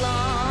we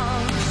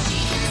belong. She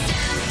can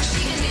STEM,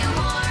 she can do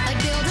more. Like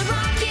build a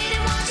rocket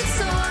and watch it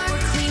soar. Or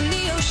clean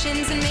the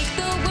oceans and make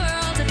the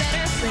world a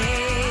better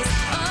place.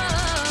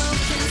 Oh,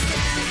 she can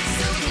STEM,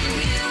 so can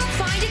you.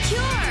 Find a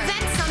cure,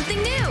 invent something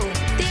new.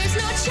 There's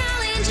no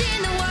challenge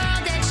in the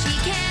world that she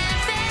can't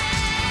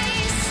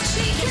face.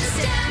 She can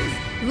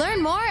STEM.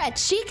 Learn more at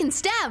She Can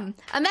STEM.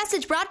 A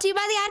message brought to you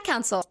by the Ad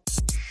Council.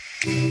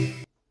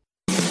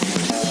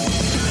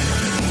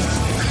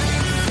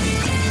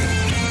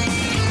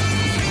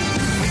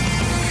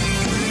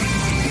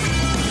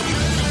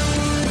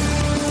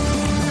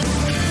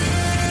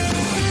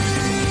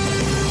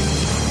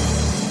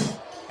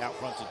 Out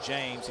front to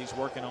James. He's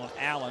working on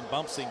Allen.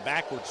 Bumps him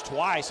backwards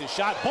twice. His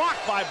shot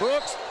blocked by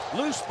Brooks.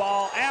 Loose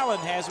ball. Allen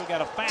has. We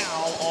got a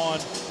foul on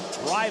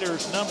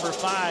Riders number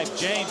 5,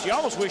 James. You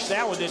almost wish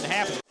that one didn't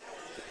happen.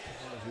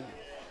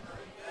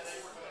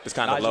 It's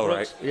kind of Nigel low,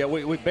 Brooks. right? Yeah,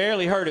 we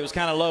barely heard it. It was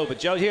kind of low. But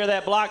Joe, hear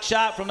that block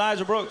shot from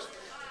Nigel Brooks?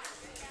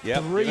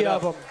 Yep. Three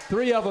of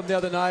them the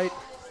other night.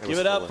 Give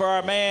it up for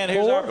our man.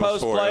 Here's our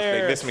post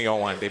player. They missed me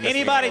on one.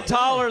 Anybody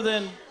taller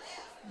than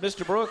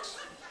Mr. Brooks?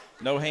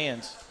 No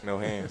hands. No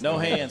hands. No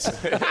hands.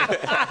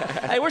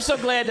 Hey, we're so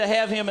glad to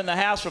have him in the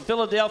house from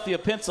Philadelphia,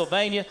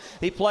 Pennsylvania.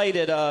 He played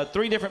at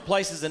 3 different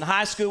places in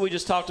high school. We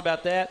just talked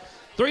about that.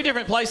 3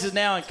 different places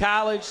now in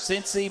college,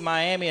 Cincy,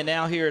 Miami, and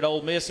now here at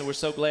Ole Miss, and we're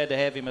so glad to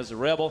have him as a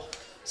Rebel.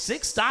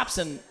 6 stops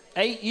in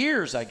 8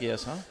 years, I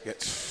guess, huh? Yeah,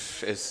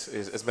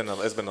 it's been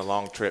a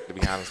long trip, to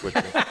be honest with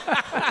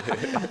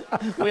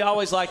you. We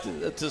always like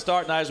to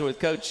start Nizer with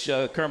Coach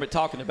Kermit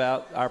talking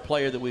about our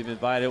player that we've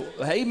invited.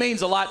 He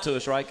means a lot to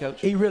us, right, Coach?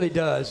 He really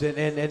does,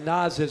 and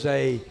Naz he's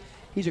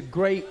a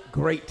great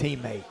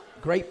teammate,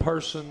 great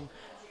person,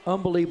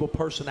 unbelievable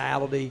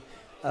personality.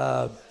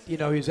 He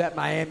was at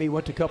Miami,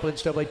 went to a couple of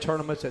NCAA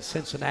tournaments at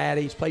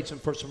Cincinnati. He's played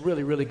for some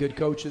really, really good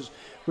coaches.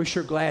 We're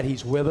sure glad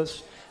he's with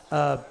us.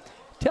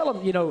 Tell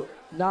him,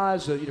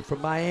 Naz,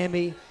 from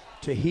Miami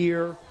to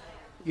here,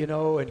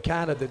 and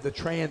kind of the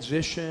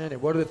transition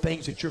and what are the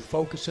things that you're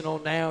focusing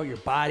on now, your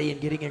body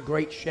and getting in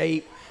great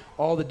shape,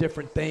 all the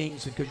different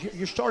things, because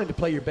you're starting to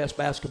play your best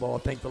basketball, I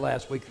think, the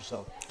last week or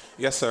so.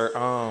 Yes, sir.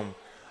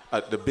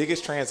 The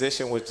biggest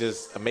transition was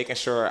just making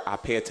sure I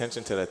pay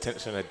attention to the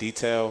attention to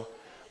detail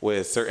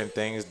with certain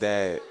things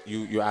that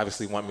you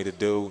obviously want me to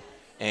do,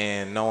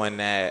 and knowing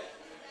that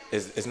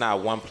it's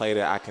not one play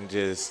that I can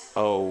just,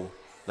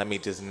 let me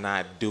just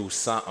not do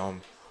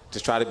something.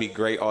 Just try to be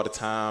great all the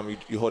time.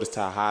 You hold us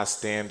to a high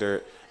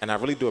standard, and I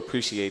really do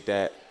appreciate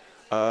that.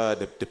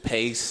 The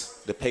pace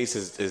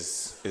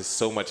is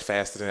so much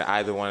faster than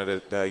either one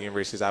of the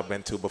universities I've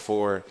been to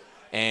before,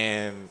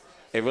 and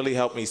it really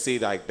helped me see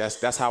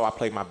that's how I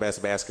play my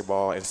best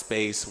basketball, in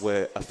space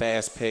with a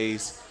fast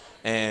pace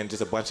and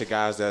just a bunch of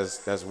guys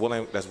that's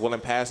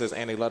willing passers,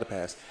 and they love to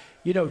pass.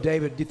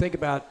 David, you think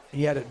about,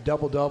 he had a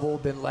double-double,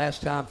 then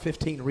last time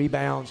 15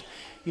 rebounds.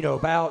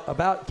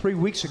 About 3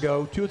 weeks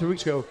ago, 2 or 3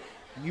 weeks ago,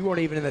 you weren't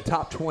even in the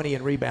top 20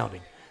 in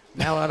rebounding.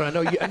 Now, I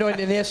know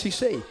in the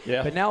SEC,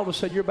 but now all of a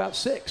sudden you're about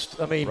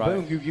 6th. I mean,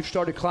 boom, you've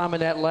started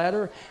climbing that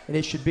ladder, and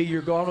it should be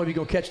your goal. I don't know if you're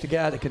going to catch the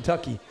guy at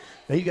Kentucky.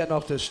 He's gotten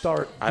off to a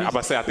start. I'm about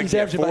to say, I think he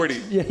had 40.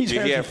 He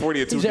had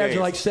 40 at 2 games. He's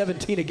averaging like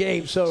 17 a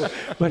game. So,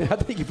 but I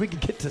think if we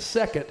could get to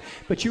 2nd.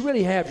 But you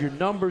really have your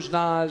numbers,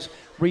 Naz.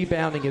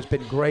 Rebounding has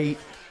been great.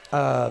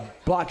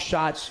 Block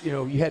shots,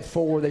 you had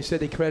 4. They said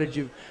they credited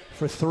you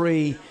for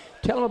 3.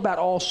 Tell them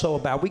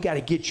about we got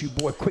to get you,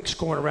 boy, quick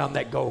scoring around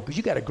that goal, because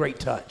you got a great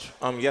touch.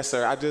 Yes,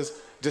 sir. I just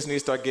need to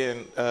start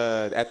getting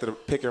after the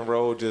pick and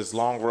roll, just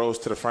long rolls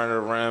to the front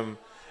of the rim,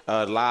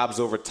 lobs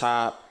over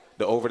top,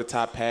 the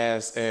over-the-top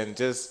pass, and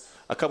just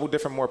a couple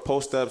different more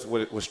post-ups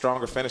with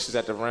stronger finishes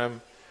at the rim.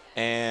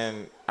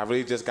 And I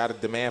really just got a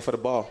demand for the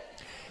ball.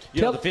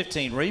 The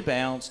 15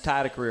 rebounds,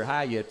 tied a career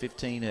high. You had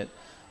 15 at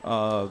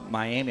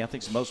Miami. I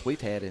think it's the most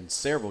we've had in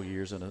several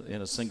years in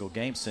a single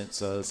game since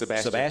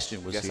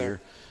Sebastian was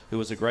here, who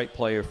was a great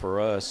player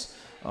for us.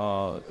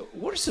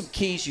 What are some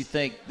keys you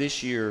think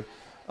this year,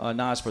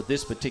 Naz, for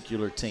this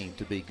particular team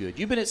to be good?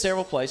 You've been at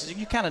several places.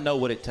 You kind of know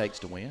what it takes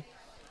to win.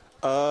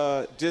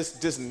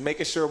 Just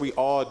making sure we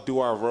all do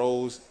our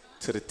roles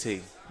to the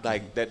T.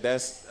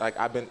 That's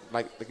I've been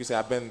like you said,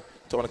 I've been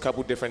on a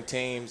couple different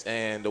teams,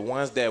 and the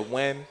ones that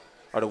win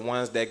are the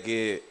ones that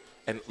get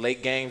in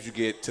late games. You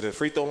get to the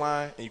free throw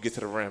line and you get to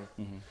the rim,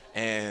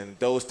 and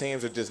those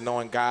teams are just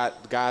knowing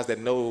guys that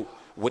know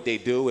what they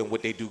do and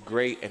what they do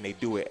great, and they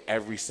do it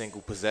every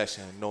single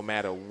possession, no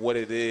matter what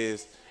it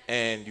is.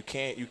 And you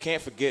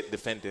can't forget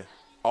defending.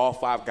 All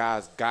 5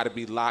 guys got to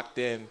be locked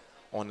in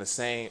on the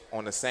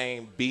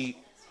same beat,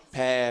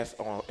 path,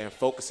 and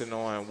focusing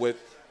on what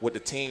the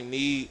team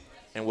need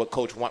and what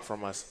coach want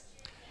from us.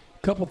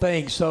 Couple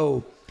things.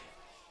 So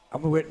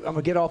I'm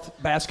gonna get off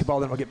basketball,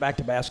 then I'll get back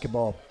to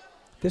basketball.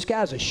 This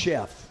guy's a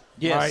chef.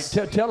 Yes.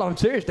 Right? Tell him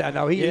serious now.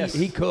 No, Yes.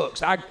 he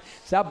cooks. I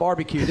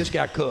barbecue. This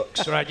guy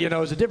cooks. Right? You know,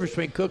 there's a difference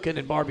between cooking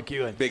and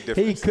barbecuing. Big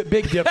difference.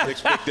 Big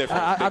difference. Big difference.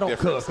 I don't Big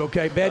difference. cook.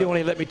 Okay, Betty won't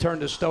even let me turn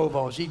the stove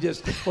on. She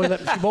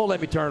won't let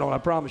me turn it on. I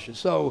promise you.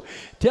 So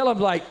tell him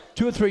like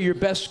 2 or 3 of your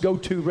best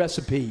go-to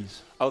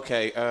recipes.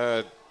 Okay,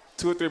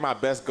 2 or 3 of my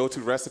best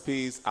go-to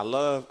recipes. I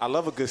love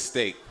a good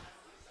steak.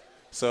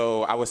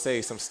 So I would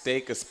say some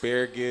steak,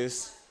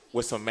 asparagus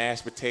with some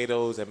mashed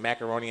potatoes and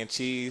macaroni and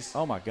cheese.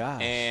 Oh my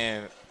gosh.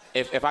 And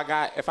if I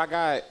got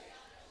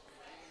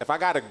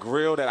a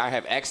grill that I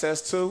have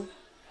access to,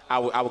 I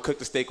would cook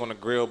the steak on the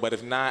grill. But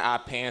if not, I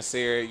pan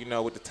sear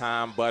it, with the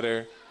thyme,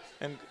 butter,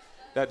 and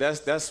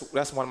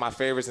that's one of my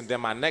favorites. And then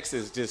my next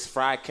is just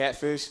fried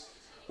catfish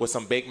with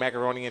some baked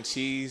macaroni and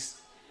cheese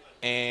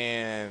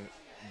and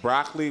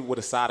broccoli with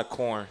a side of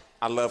corn.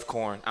 I love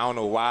corn. I don't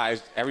know why.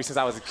 Ever since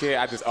I was a kid,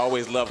 I just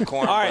always loved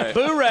corn. All right,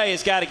 Boo Ray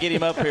has got to get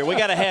him up here. We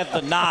got to have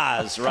the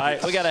Nas,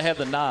 right? We got to have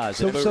the Nas.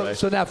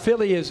 So now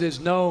Philly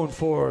is known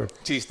for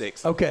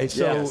cheesesteaks. Okay,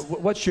 so Yes.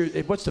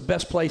 what's the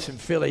best place in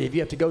Philly if you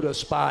have to go to a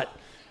spot?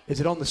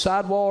 Is it on the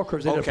sidewalk or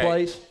is it a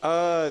place?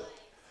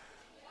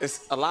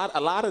 It's a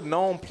lot of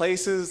known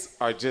places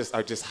are just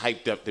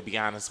hyped up, to be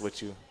honest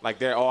with you. Like,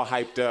 they're all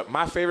hyped up.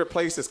 My favorite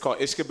place is called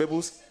Ishka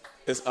Bibbles.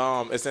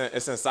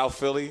 It's in South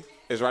Philly.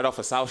 It's right off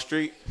of South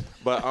Street.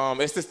 But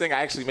it's this thing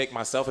I actually make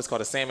myself. It's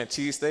called a salmon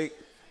cheesesteak.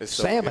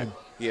 Salmon?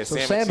 Yeah, So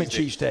salmon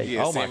cheesesteak.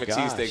 Yeah, Oh, my salmon gosh.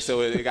 cheesesteak.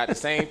 So it got the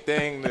same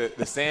thing,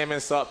 the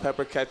salmon, salt,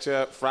 pepper,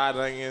 ketchup, fried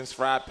onions,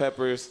 fried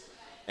peppers,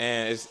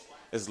 and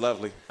it's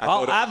lovely.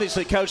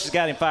 Obviously, Coach has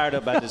got him fired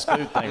up about this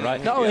food thing,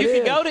 right? No, if it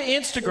you is. go to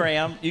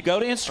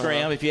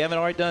Instagram, if you haven't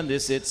already done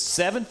this, it's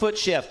 7 Foot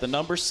Chef, the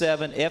number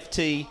 7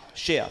 FT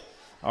Chef.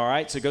 All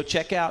right, so go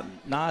check out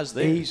Nas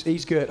there.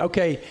 He's good.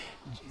 Okay,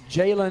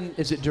 Jalen,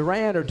 is it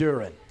Duran or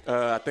Duran?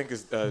 I think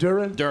it's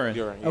Duran. Duran,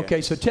 yeah.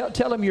 Okay, so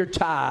tell him your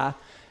tie.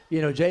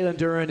 Jalen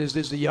Duran is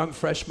the young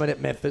freshman at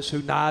Memphis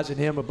who Nas and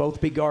him will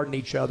both be guarding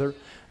each other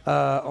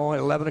on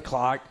 11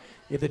 o'clock.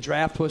 If the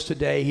draft was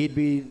today, he'd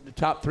be the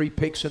top 3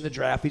 picks in the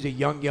draft. He's a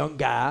young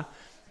guy.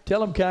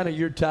 Tell him kind of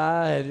your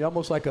tie and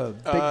almost like a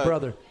big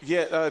brother.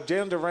 Yeah,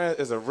 Jalen Duran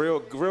is a real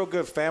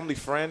good family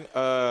friend.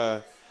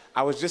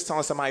 I was just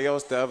telling somebody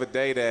else the other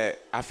day that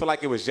I feel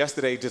like it was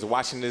yesterday just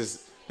watching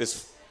this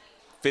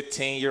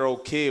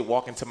 15-year-old kid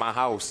walk into my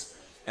house.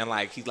 And,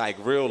 he's,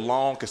 real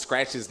long, could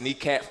scratch his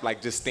kneecap,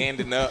 just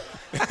standing up.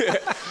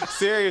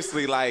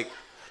 Seriously,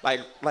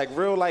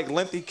 real,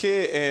 lengthy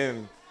kid.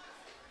 And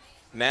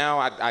now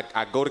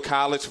I go to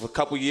college for a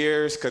couple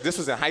years, because this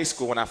was in high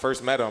school when I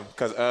first met him.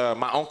 Because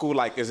my uncle,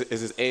 is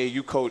his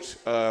AAU coach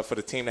for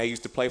the team that he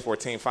used to play for, a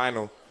team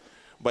final.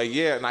 But,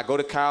 yeah, and I go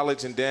to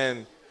college, and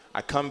then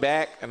I come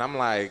back, and I'm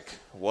like,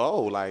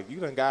 whoa, you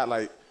done got,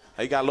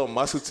 you got a little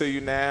muscle to you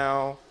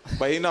now.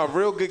 But,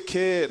 real good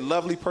kid,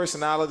 lovely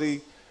personality,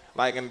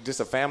 and just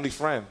a family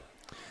friend.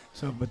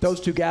 So, but those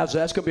two guys,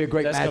 that's going to be a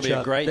great matchup. That's going to be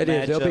a great It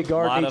matchup. is. They'll be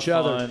guarding each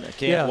other. Fun. I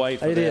can't wait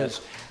for that. It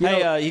is.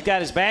 He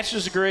got his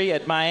bachelor's degree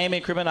at Miami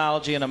in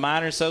criminology and a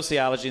minor in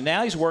sociology.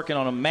 Now he's working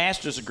on a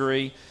master's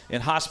degree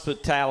in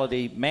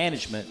hospitality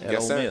management at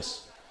Ole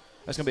Miss.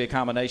 That's going to be a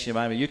combination.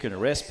 You can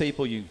arrest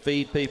people, you can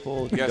feed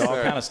people, you can do all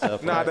kind of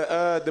stuff. No,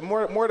 right? the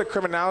more the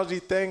criminology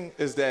thing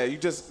is that you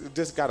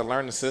just got to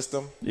learn the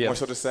system, more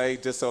so to say,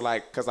 just so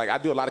because I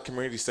do a lot of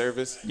community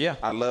service. Yeah,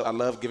 I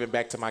love giving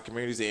back to my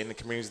communities and the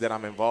communities that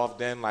I'm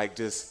involved in,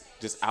 just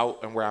out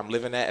and where I'm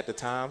living at the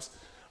times.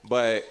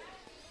 But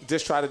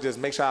just try to just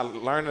make sure I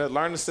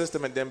learn the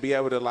system and then be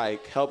able to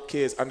help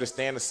kids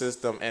understand the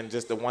system and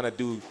just to want to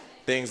do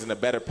things in a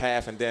better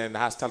path. And then the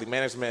hospitality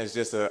management is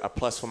just a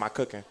plus for my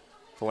cooking.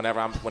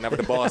 Whenever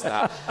the ball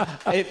stops.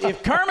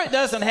 If Kermit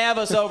doesn't have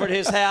us over at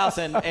his house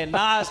and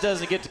Nas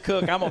doesn't get to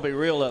cook, I'm gonna be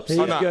real upset.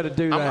 He's got to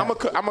do that. I'm gonna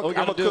cook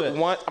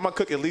once. I'm gonna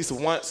cook at least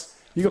once.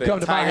 You gonna come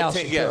to my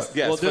house? Yes.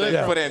 We'll do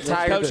it for the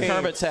entire Coach team.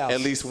 Kermit's house.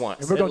 At least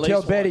once. And we're going to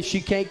tell Betty she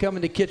can't come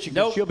in the kitchen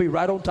because she'll be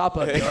right on top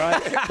of it, all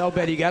right? No,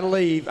 Betty, you got to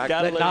leave.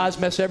 Let Nas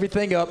mess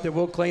everything up, then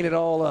we'll clean it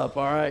all up,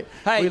 all right?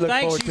 Hey,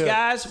 thanks, you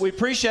guys. We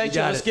appreciate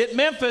you. Let's get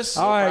Memphis.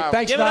 All right,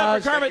 thanks, Give it up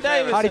Nas. for Kermit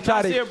Davis. Hotty and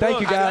toddy. Nasir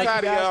Thank you, Brooks.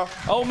 guys. Y'all.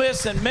 Ole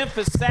Miss and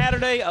Memphis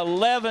Saturday,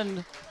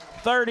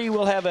 11:30.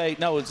 We'll have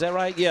is that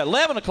right? Yeah,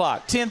 11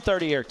 o'clock,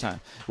 10:30 airtime.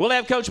 We'll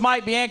have Coach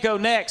Mike Bianco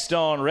next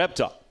on Reb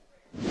Talk.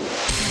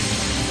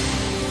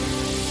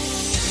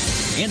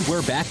 And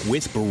we're back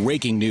with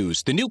breaking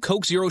news. The new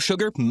Coke Zero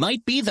Sugar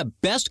might be the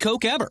best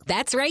Coke ever.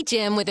 That's right,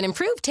 Jim. With an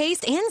improved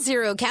taste and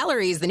 0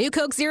 calories, the new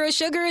Coke Zero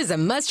Sugar is a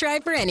must-try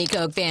for any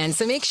Coke fan.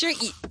 So make sure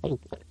you...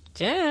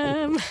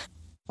 Jim.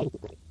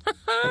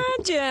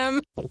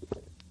 Jim.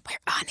 We're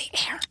on the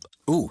air.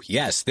 Ooh,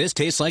 yes, this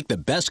tastes like the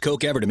best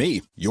Coke ever to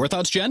me. Your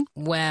thoughts, Jen?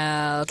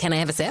 Well, can I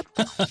have a sip?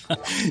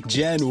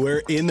 Jen,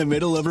 we're in the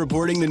middle of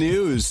reporting the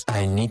news.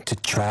 I need to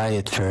try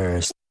it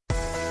first.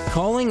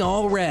 Calling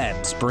all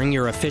Rebs, bring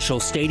your official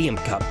stadium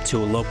cup to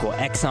a local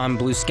Exxon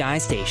Blue Sky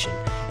station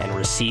and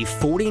receive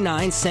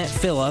 49-cent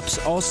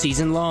fill-ups all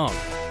season long.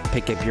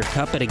 Pick up your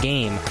cup at a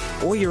game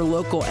or your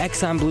local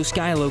Exxon Blue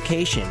Sky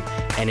location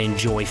and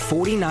enjoy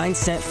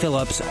 49-cent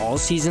fill-ups all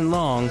season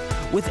long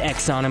with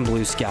Exxon and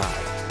Blue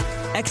Sky.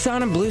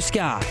 Exxon and Blue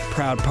Sky,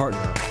 proud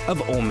partner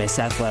of Ole Miss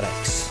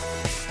Athletics.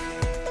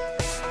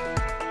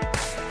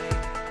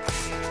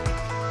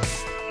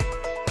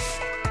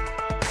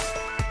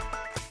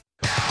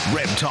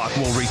 Reb Talk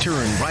will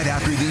return right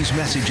after these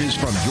messages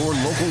from your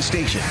local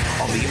station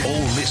on the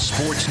Ole Miss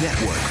Sports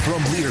Network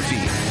from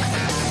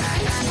Learfield.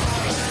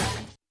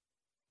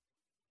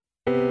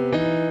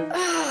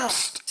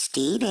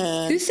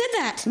 Steven. Who said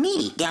that?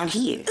 Me, down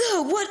here.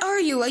 Ugh, what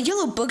are you, a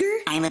yellow booger?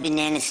 I'm a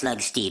banana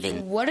slug,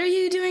 Steven. What are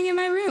you doing in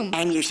my room?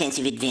 I'm your sense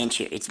of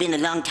adventure. It's been a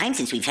long time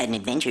since we've had an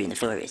adventure in the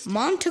forest.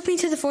 Mom took me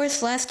to the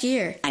forest last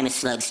year. I'm a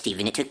slug,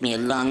 Steven. It took me a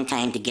long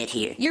time to get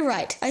here. You're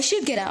right. I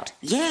should get out.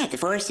 Yeah, the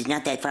forest is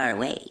not that far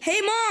away. Hey,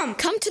 Mom!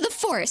 Come to the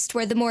forest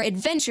where the more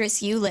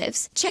adventurous you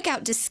lives. Check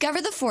out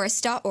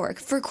discovertheforest.org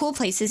for cool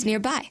places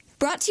nearby.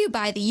 Brought to you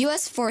by the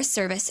U.S. Forest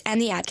Service and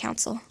the Ad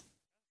Council.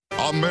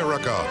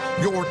 America,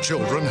 your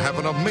children have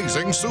an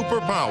amazing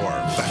superpower.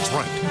 That's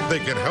right. They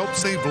can help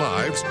save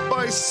lives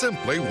by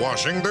simply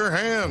washing their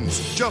hands.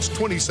 Just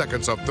 20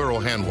 seconds of thorough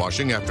hand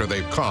washing after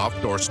they've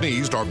coughed or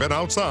sneezed or been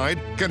outside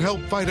can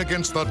help fight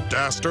against the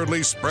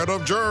dastardly spread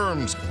of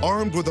germs.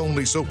 Armed with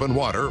only soap and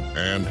water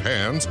and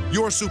hands,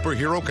 your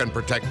superhero can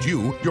protect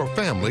you, your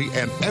family,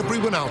 and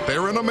everyone out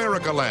there in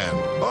America land.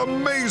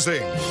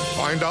 Amazing!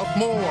 Find out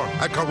more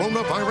at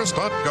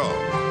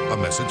coronavirus.gov. A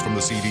message from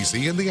the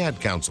CDC and the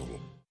Ad Council.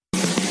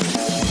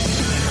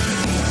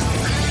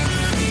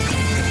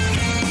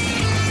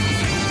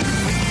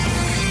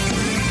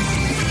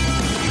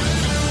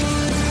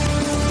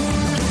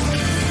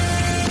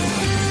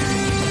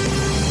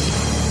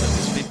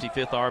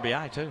 Fifth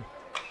RBI, too.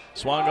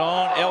 Swung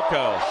on,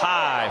 Elko,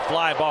 high,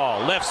 fly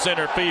ball, left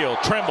center field.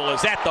 Trimble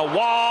is at the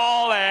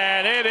wall,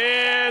 and it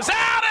is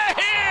out of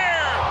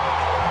here!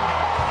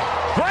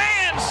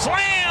 Grand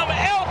slam,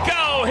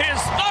 Elko,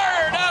 his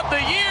third of the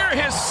year,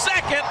 his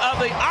second of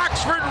the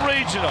Oxford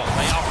Regional.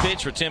 Payoff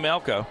pitch for Tim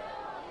Elko.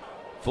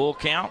 Full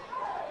count.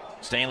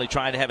 Stanley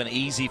trying to have an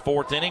easy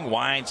fourth inning.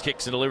 Wines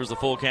kicks and delivers the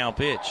full count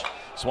pitch.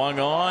 Swung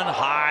on,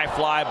 high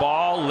fly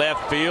ball,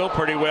 left field,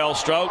 pretty well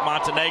stroked.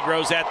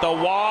 Montenegro's at the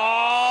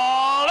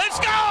wall. It's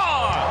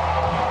gone!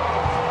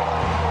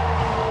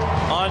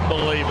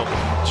 Unbelievable.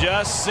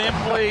 Just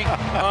simply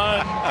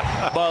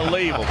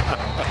unbelievable.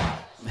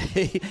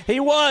 He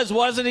was,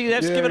 wasn't he?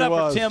 Let's give it up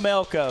for Tim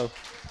Elko.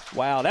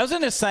 Wow, that was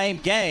in the same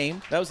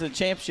game. That was the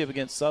championship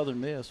against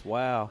Southern Miss.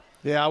 Wow.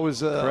 Yeah, I was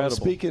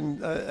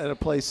speaking at a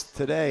place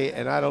today,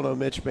 and I don't know,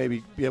 Mitch may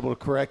be able to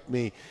correct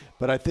me,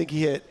 but I think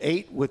he hit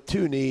 8 with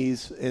 2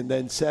 knees and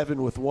then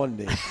 7 with 1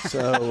 knee.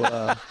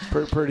 So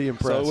pretty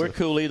impressive. So we're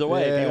cool either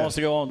way. If he wants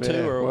to go on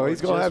 2 or well,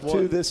 he's going to have 2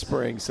 1. this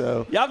spring.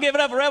 So y'all give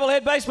it up for Rebel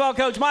head baseball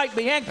coach Mike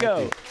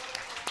Bianco.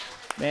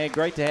 Man,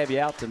 great to have you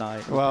out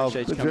tonight. Well,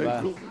 appreciate you coming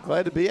by.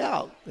 Glad to be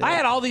out. Yeah. I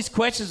had all these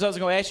questions I was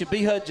going to ask you.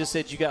 B-Hud just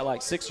said you got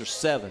like 6 or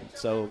 7,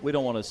 so we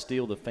don't want to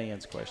steal the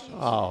fans' questions.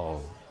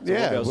 Oh. So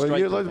yeah,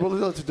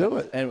 let's do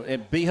it.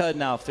 And B-Hud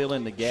now fill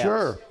in the gaps.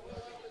 Sure.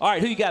 All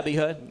right, who you got,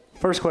 B-Hud?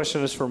 First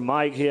question is from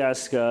Mike. He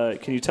asked,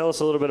 can you tell us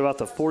a little bit about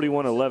the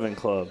 4111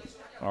 Club?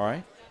 All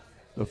right.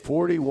 The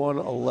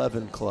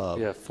 4111 Club.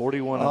 Yeah,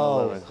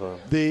 4111 Club.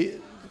 The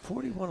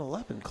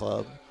 4111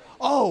 Club.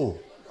 Oh,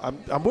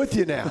 I'm with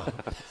you now.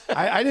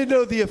 I didn't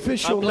know the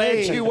official I'm glad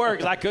name. you were,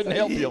 because I couldn't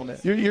help you on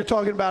that. You're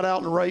talking about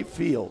out in right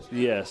field.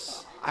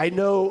 Yes. I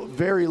know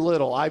very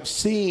little. I've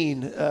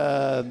seen,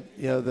 the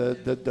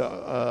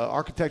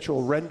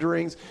architectural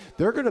renderings.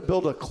 They're going to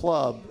build a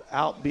club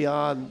out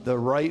beyond the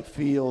right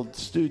field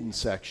student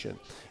section,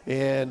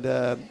 and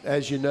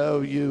as you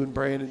know, you and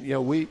Brandon,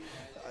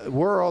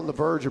 we're on the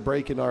verge of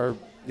breaking our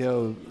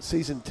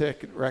season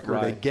ticket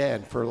record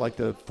again for like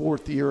the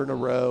 4th year in a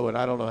row, and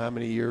I don't know how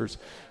many years,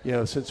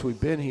 since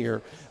we've been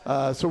here.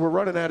 So we're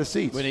running out of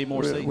seats. We need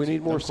more seats. We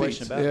need more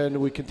seats, and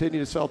we continue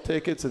to sell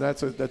tickets, and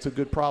that's a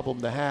good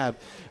problem to have.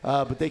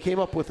 But they came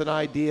up with an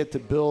idea to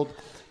build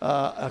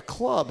a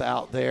club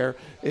out there.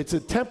 It's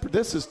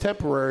this is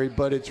temporary,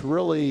 but it's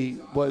really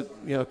what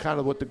kind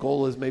of what the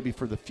goal is maybe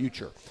for the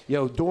future.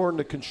 During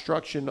the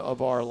construction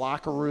of our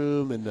locker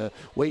room and the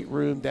weight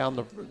room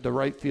down the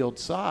right field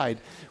side,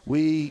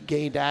 we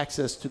gained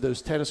access to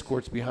those tennis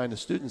courts behind the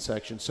student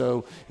section.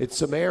 So it's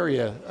some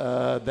area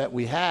that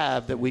we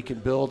have that we can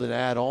build and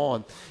add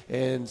on.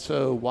 And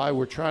so while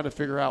we're trying to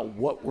figure out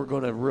what we're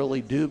going to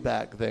really do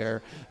back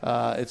there,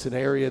 it's an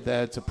area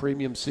that's a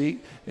premium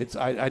seat.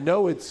 I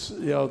know it's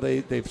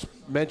they've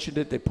mentioned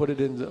it. They put it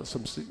in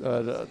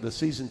the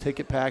season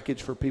ticket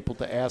package for people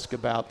to ask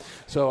about.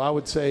 So I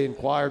would say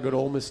inquire, go to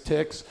Ole Miss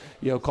Ticks,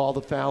 call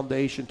the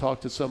foundation,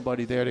 talk to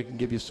somebody there that can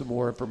give you some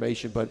more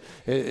information. But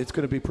it's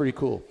going to be pretty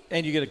cool.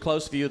 And you get a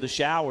close view of the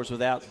showers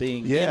without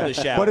being in the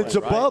shower. But it's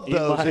above right?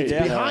 those. It's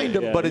behind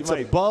them, but it's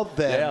above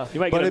them. Yeah. You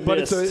might get a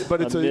mist.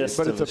 But it's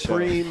a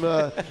preem.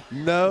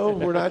 No,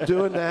 we're not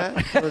doing that.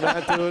 We're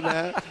not doing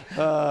that.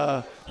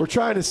 We're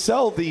trying to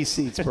sell these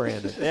seats,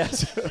 Brandon.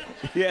 Yes.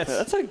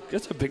 That's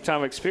a big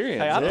time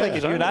experience. Hey, I'm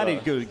thinking you and I need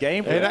to go to the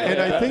game. And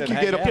I think you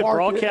get a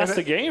broadcast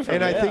the game from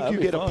and I think you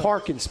get fun. a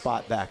parking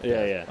spot back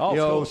there. Yeah. Oh,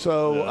 cool.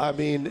 So I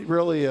mean,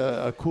 really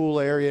a cool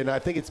area, and I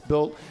think it's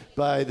built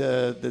by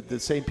the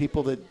same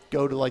people that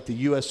go to like the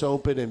U.S.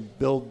 Open and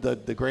build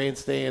the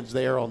grandstands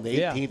there on the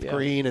 18th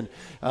green,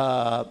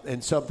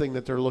 and something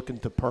that they're looking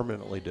to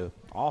permanently do.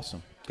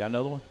 Awesome. Got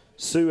another one?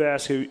 Sue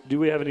asks, do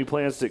we have any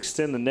plans to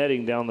extend the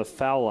netting down the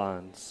foul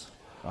lines?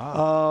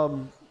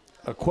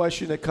 A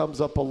question that comes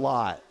up a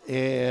lot,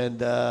 and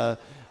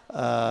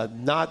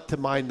not to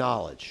my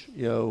knowledge.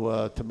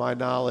 To my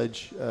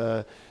knowledge,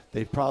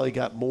 they've probably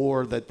got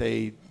more that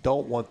they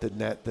don't want the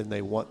net than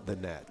they want the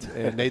net,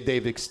 and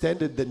they've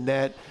extended the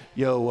net.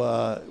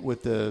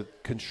 With the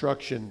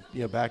construction,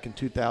 back in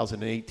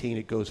 2018,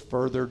 it goes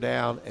further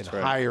down and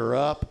higher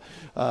up,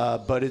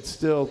 but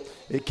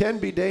it can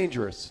be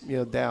dangerous,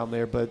 down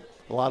there. But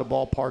a lot of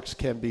ballparks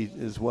can be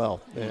as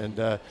well,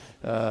 and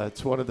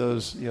it's one of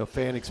those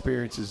fan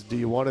experiences. Do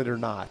you want it or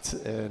not?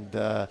 And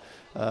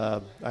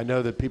I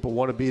know that people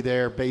want to be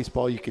there.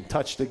 Baseball, you can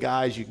touch the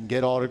guys, you can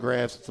get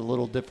autographs. It's a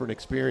little different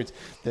experience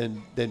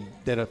than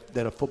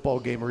a football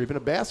game or even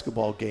a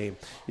basketball game,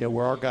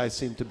 where our guys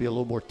seem to be a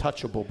little more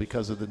touchable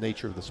because of the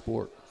nature of the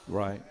sport.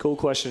 Right. Cool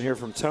question here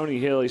from Tony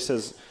Hill. He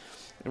says,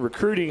 in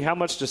recruiting, how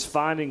much does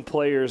finding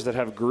players that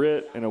have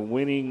grit and a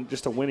winning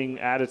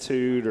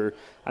attitude, or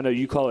I know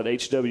you call it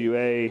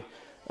HWA,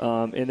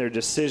 in their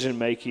decision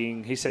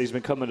making? He said he's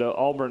been coming to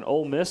Auburn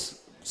Ole Miss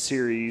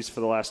series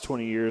for the last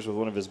 20 years with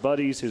one of his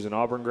buddies who's an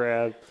Auburn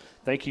grad.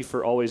 Thank you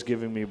for always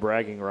giving me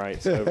bragging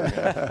rights over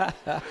here.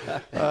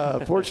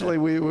 Fortunately,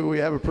 we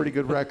have a pretty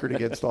good record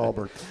against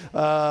Auburn.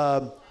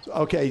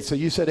 Okay, so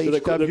you said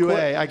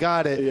HWA. I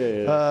got it.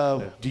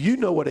 Yeah. Do you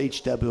know what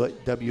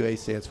HWA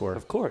stands for?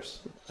 Of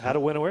course. How to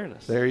win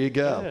awareness. There you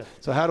go. Yeah.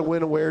 So how to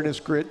win awareness,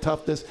 grit,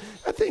 toughness.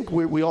 I think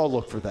we all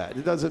look for that.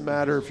 It doesn't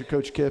matter if you're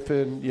Coach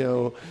Kiffin,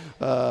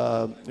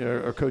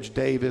 or Coach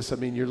Davis. I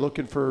mean, you're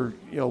looking for,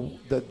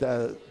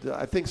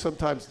 I think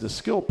sometimes the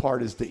skill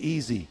part is the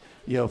easy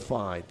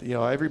find.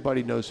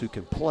 Everybody knows who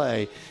can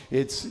play.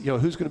 It's,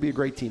 who's going to be a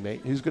great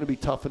teammate, who's going to be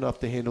tough enough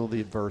to handle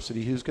the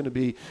adversity, who's going to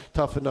be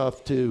tough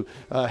enough to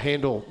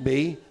handle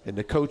me and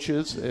the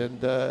coaches and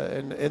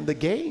the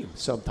game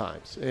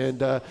sometimes.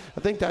 And I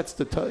think that's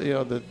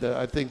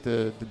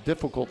the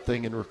difficult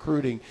thing in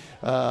recruiting,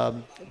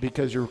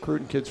 because you're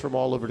recruiting kids from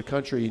all over the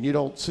country and you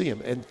don't see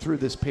them. And through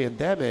this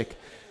pandemic,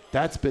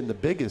 that's been the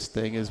biggest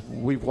thing, is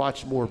we've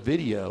watched more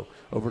video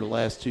over the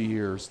last 2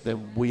 years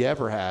than we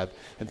ever have.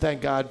 And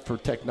thank God for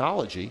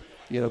technology,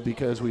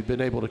 because we've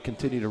been able to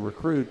continue to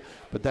recruit.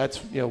 But that's,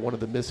 one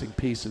of the missing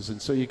pieces.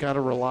 And so you got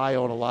to rely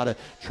on a lot of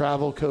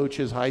travel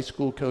coaches, high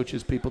school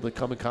coaches, people that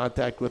come in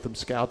contact with them,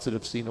 scouts that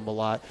have seen them a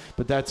lot.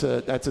 But that's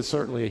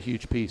certainly a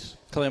huge piece.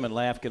 Clement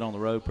laughed, get on the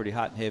road pretty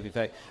hot and heavy. In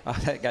fact,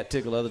 I got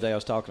tickled the other day. I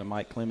was talking to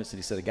Mike Clements, and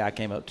he said a guy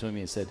came up to me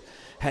and said,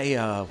 hey,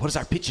 what does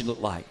our pitching look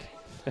like?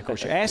 Of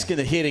course, you're asking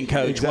the hitting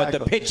coach what the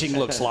pitching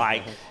looks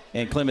like.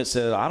 And Clement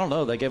said, I don't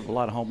know. They gave up a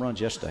lot of home runs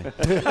yesterday.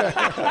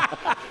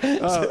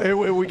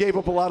 We gave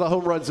up a lot of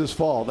home runs this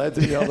fall. As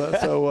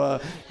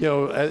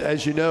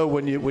you know,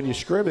 when you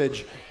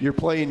scrimmage, you're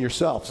playing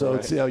yourself. So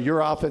it's your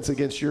offense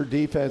against your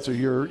defense, or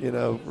your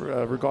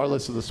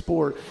regardless of the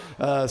sport.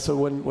 So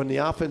when the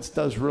offense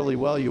does really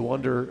well, you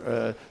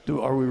wonder,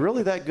 are we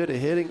really that good at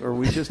hitting, or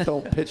we just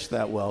don't pitch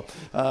that well?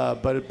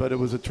 But it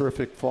was a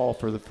terrific fall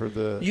for the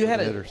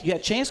hitters. You had a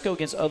chance to go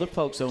against other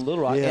folks on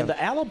Little Rock, and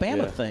the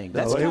Alabama thing.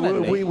 That's kind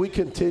of neat. We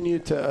continue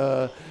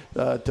to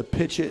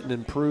pitch it and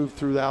improve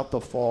throughout the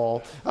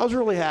fall. I was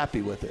really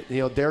happy with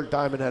it. Derek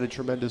Diamond had a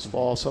tremendous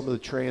fall. Some of the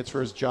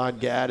transfers, John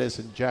Gaddis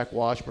and Jack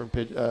Washburn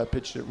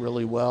pitched it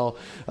really well.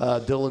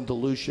 Dylan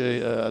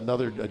DeLucia,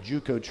 another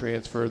JUCO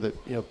transfer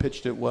that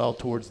pitched it well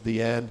towards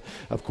the end.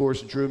 Of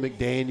course, Drew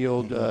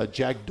McDaniel,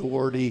 Jack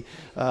Doherty.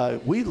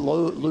 We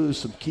lose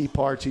some key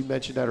parts. You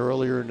mentioned that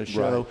earlier in the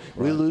show.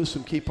 Right. We lose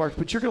some key parts,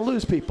 but you're going to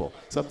lose people.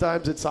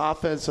 Sometimes it's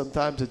offense,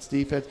 sometimes it's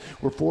defense.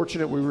 We're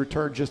fortunate we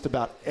returned just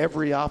about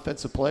every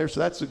offensive player, so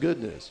that's the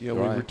good news. We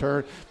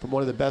returned from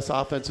one of the best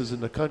offenses in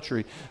the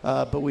country,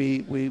 but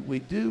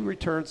we do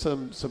return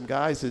some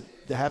guys that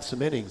to have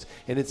some innings,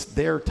 and it's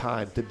their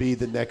time to be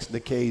the next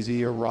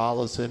Nikhazy or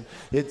Rollison.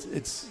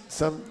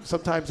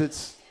 Sometimes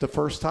it's the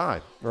first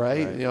time,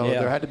 right?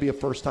 There had to be a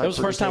first time. It was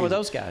the first time with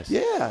those guys.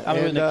 Yeah. I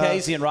mean, with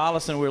Nikhazy and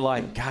Rollison, we were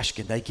like, gosh,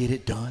 can they get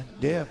it done?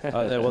 Yeah.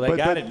 Well, they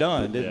got it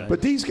done, didn't they?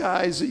 But these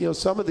guys,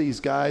 some of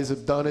these guys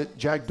have done it.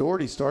 Jack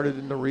Doherty started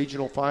in the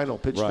regional final,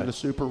 pitched in the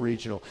super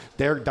regional.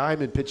 Derek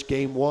Diamond pitched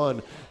game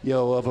one,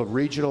 of a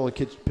regional, and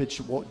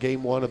pitched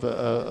game one of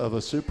a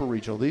super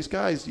regional. These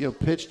guys,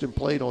 pitched and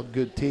played on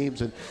good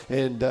teams and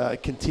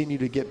continue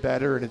to get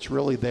better, and it's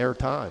really their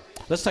time.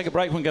 Let's take a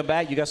break. When we come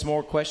back, you got some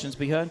more questions,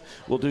 Bud?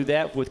 We'll do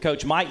that with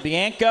Coach Mike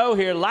Bianco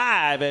here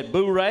live at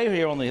Boo Ray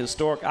here on the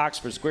historic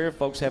Oxford Square.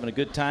 Folks having a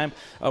good time.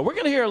 We're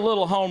going to hear a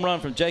little home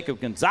run from Jacob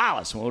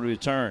Gonzalez when we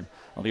return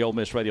on the Ole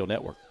Miss Radio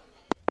Network.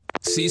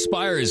 C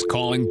Spire is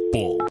calling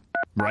bull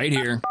right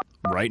here,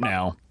 right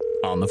now,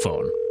 on the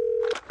phone.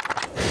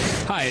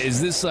 Hi,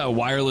 is this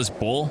Wireless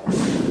Bull?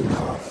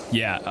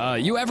 Yeah,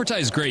 you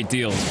advertise great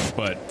deals,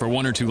 but for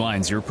one or two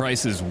lines, your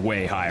price is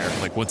way higher.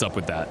 Like, what's up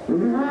with that?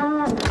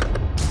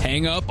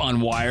 Hang up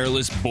on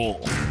Wireless Bull.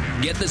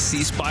 Get the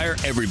C Spire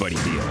Everybody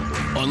deal.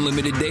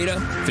 Unlimited data,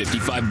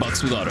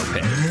 $55 with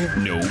autopay.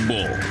 No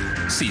bull.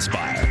 C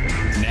Spire.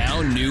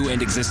 Now, new and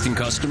existing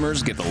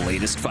customers get the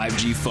latest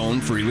 5G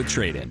phone free with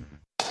trade-in.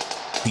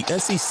 The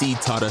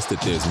SEC taught us that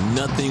there's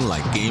nothing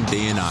like game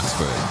day in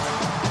Oxford.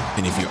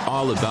 And if you're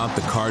all about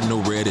the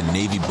cardinal red and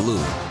navy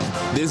blue,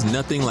 there's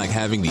nothing like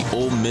having the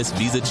Ole Miss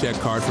Visa check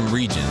card from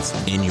Regions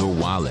in your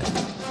wallet.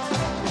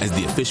 As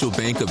the official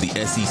bank of the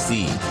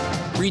SEC,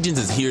 Regions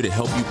is here to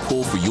help you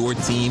pull for your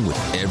team with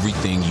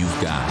everything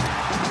you've got.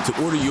 To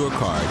order your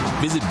card,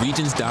 visit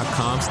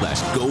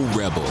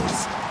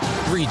regions.com/GoRebels.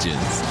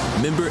 Regions,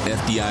 member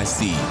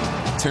FDIC.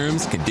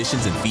 Terms,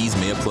 conditions, and fees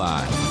may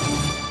apply.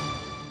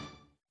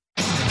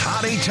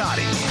 Hotty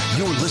toddy.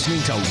 You're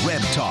listening to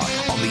Reb Talk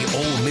on the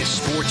Ole Miss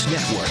Sports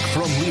Network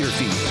from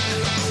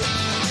Learfield.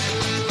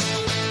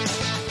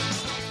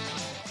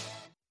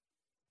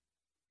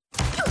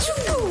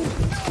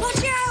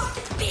 Watch out!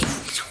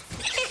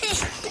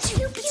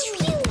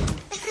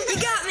 You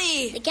got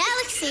me! The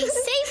galaxy is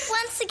safe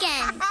once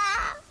again.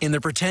 In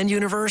the pretend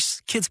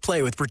universe, kids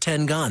play with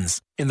pretend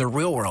guns. In the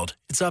real world,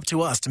 it's up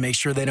to us to make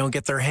sure they don't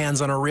get their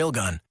hands on a real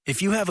gun.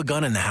 If you have a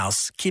gun in the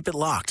house, keep it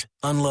locked,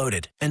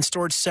 unloaded, and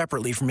stored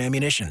separately from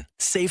ammunition.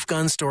 Safe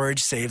gun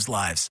storage saves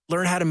lives.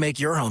 Learn how to make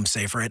your home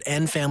safer at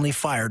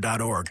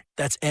endfamilyfire.org.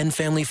 That's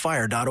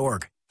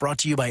endfamilyfire.org. Brought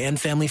to you by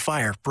End Family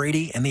Fire,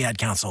 Brady, and the Ad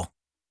Council.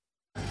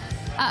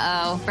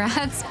 Uh-oh,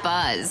 Brad's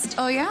buzzed.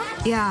 Oh, yeah?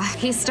 Yeah,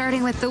 he's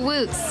starting with the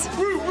woots.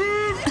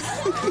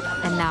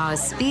 And now a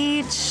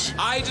speech.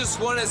 I just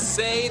want to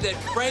say that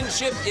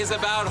friendship is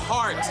about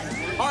heart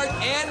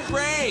and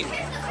brain.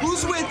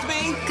 Who's with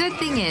me? Good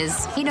thing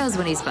is, he knows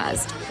when he's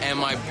buzzed. And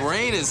my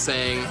brain is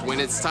saying, when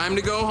it's time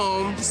to go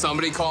home,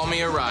 somebody call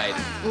me a ride.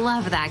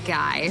 Love that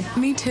guy.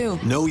 Me too.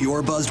 Know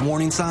your buzzed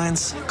warning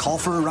signs? Call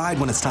for a ride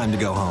when it's time to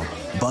go home.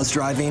 Buzz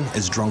driving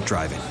is drunk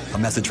driving. A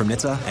message from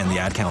NHTSA and the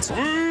Ad Council.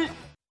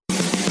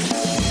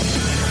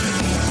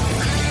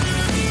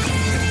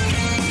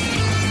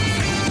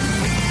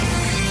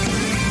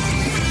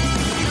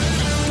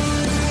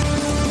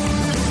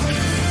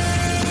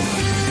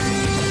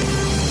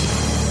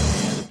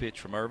 Pitch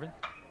from Irvin.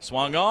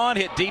 Swung on,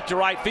 hit deep to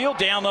right field,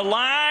 down the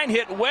line,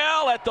 hit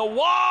well at the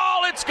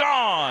wall. It's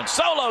gone.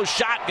 Solo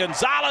shot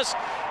Gonzalez,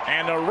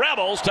 and the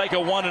Rebels take a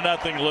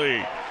 1-0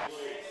 lead.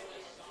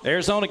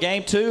 Arizona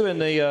game 2 in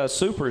the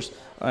Supers.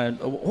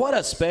 What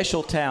a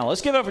special talent.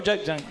 Let's give it up for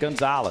Jake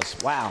Gonzalez.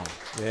 Wow.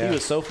 Yeah. He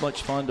was so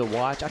much fun to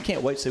watch. I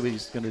can't wait to see what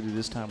he's going to do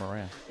this time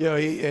around.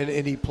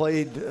 He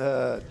played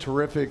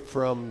terrific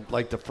from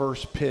like the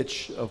first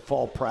pitch of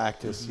fall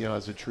practice,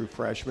 as a true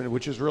freshman,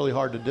 which is really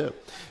hard to do.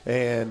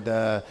 And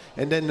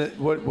then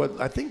what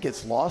I think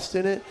gets lost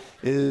in it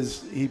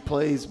is he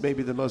plays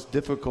maybe the most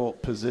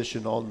difficult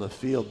position on the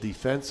field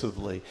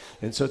defensively.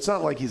 And so it's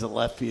not like he's a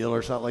left fielder.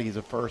 It's not like he's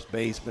a first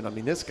baseman. I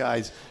mean, this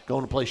guy's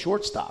going to play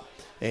shortstop.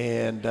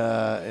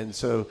 And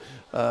so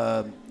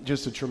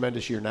just a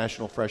tremendous year,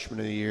 National Freshman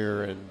of the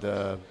Year,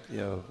 and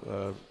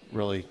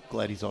really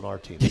glad he's on our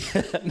team.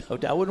 No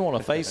doubt. I wouldn't want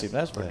to face him.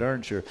 That's for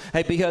darn sure.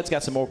 Hey, B-Hud's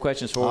got some more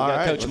questions for you. We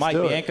got Coach Mike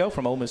Bianco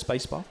from Ole Miss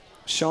Baseball.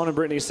 Sean and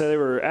Brittany said they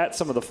were at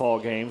some of the fall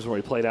games where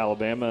we played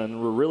Alabama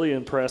and were really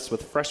impressed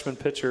with freshman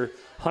pitcher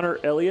Hunter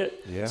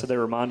Elliott. Yeah. So they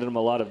reminded him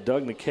a lot of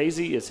Doug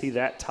Nikhazy. Is he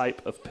that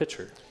type of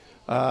pitcher?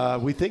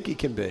 We think he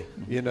can be.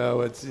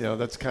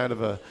 That's kind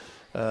of a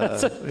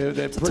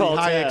that's pretty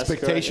high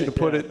expectation to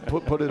put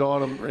it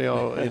on him,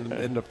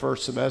 in the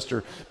first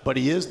semester. But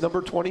he is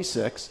number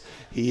 26.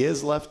 He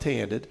is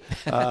left-handed,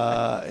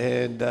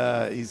 and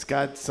he's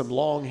got some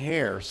long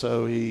hair,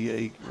 so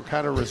he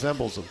kind of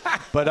resembles him.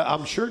 But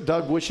I'm sure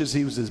Doug wishes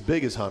he was as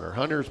big as Hunter.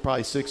 Hunter's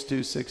probably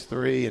 6'2",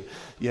 6'3",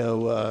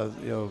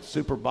 and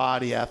super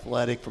body,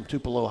 athletic from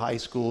Tupelo High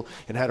School,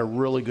 and had a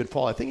really good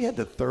fall. I think he had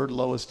the third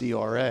lowest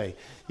ERA,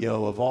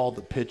 of all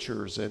the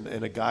pitchers,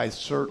 and a guy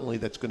certainly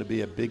that's going to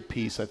be a big piece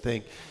piece, I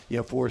think,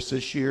 for us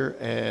this year,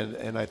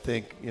 and I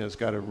think, it's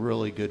got a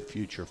really good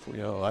future.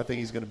 I think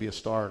he's going to be a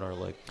star in our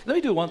league. Let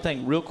me do one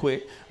thing real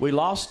quick. We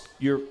lost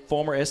your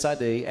former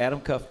SID, Adam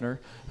Kuffner,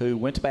 who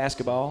went to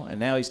basketball, and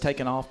now he's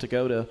taken off to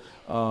go to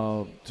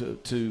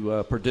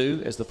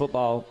Purdue as the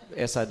football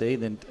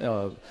SID. Then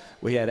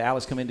we had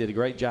Alex come in, did a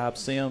great job,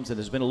 Sims, and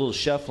there's been a little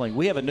shuffling.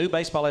 We have a new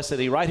baseball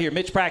SID right here,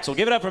 Mitch Praxel.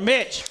 Give it up for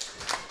Mitch.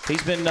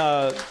 He's been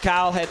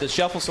Kyle had to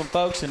shuffle some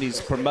folks, and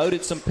he's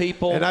promoted some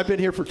people. And I've been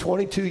here for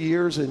 22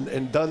 years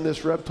and done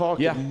this Reb Talk.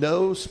 Yeah. And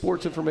no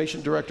sports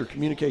information director,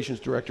 communications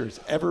director has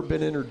ever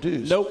been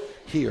introduced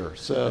here.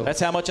 So that's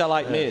how much I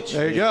like Mitch.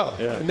 There you go.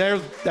 Yeah. And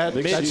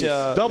that's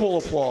double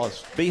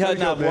applause. B. Hud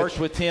and I've worked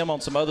with him on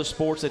some other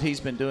sports that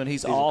he's been doing.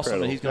 He's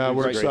awesome. Incredible. And he's going to be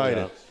we're great.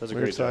 excited. That's a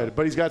we're great excited. job.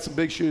 But he's got some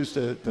big shoes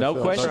to no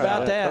fill. question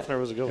about that. Kuffner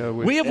was a good one.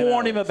 We have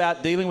warned him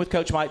about dealing with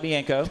Coach Mike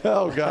Bianco.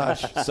 Oh,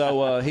 gosh.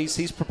 So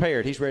he's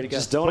prepared. He's ready to go.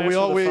 Just don't answer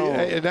the phone.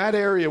 In that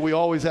area, we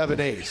always have an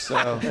ace.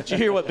 So. Did you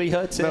hear what B.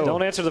 Hud said? No.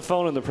 Don't answer the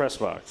phone in the press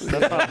box.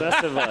 That's my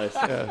best advice.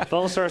 Yeah.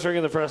 Phone starts ringing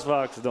in the press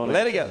box. Don't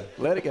let answer. it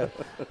go. Let it go.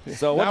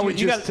 So now we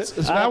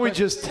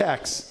just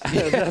text.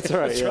 That's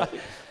right. That's right.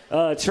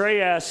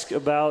 Trey asked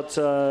about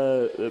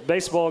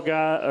baseball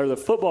guy or the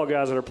football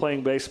guys that are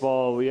playing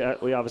baseball. We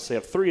obviously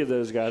have 3 of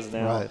those guys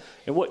now. Right.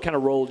 And what kind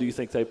of role do you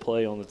think they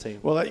play on the team?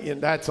 Well,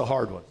 that's a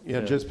hard one.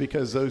 Just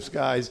because those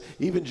guys,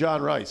 even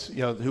John Rice,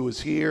 who was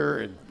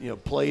here and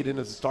played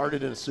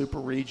started in a super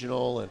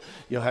regional and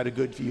had a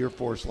good year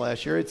for us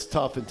last year. It's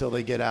tough until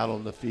they get out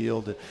on the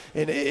field,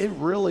 and it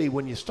really,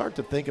 when you start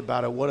to think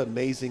about it, what an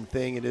amazing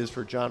thing it is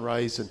for John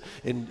Rice and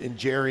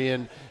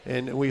Jarian,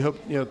 and we hope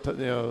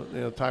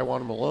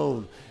Taiwan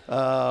Malone.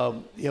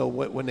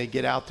 When they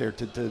get out there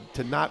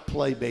to not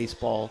play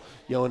baseball,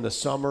 in the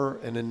summer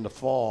and in the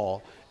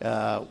fall,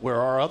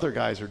 where our other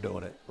guys are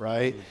doing it,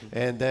 right? Mm-hmm.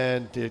 And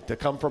then to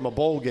come from a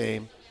bowl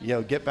game,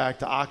 get back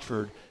to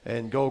Oxford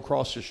and go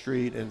across the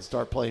street and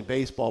start playing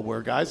baseball,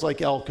 where guys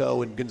like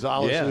Elko and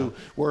Gonzalez, who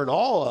we're in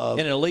all of,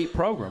 in an elite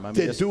program,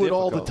 they do it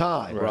all the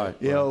time, right?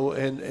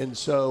 And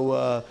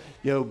so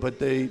but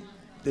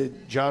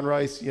John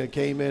Rice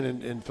came in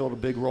and filled a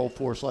big role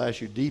for us last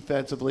year.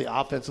 Defensively,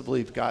 offensively,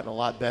 we've gotten a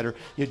lot better.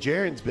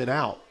 Jaren's been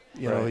out.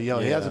 He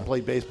hasn't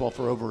played baseball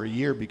for over a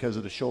year because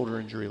of the shoulder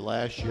injury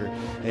last year.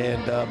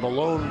 And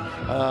Malone,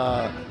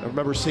 I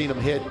remember seeing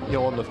him hit,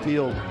 on the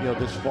field,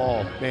 this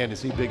fall. Man,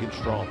 is he big and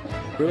strong.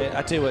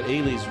 I tell you what,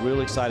 Ely's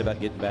really excited about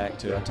getting back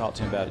to. I talked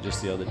to him about it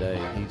just the other day,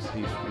 and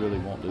he's really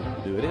wanting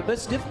to do it. But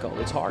it's difficult.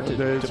 It's hard to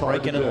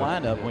break into the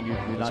lineup when you're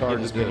not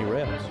getting as many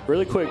reps.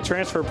 Really quick,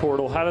 transfer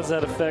portal, how does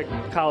that affect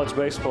college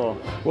baseball?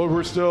 Well,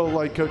 we're still,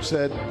 like Coach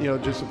said,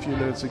 just a few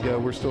minutes ago,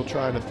 we're still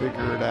trying to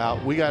figure it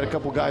out. We got a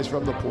couple guys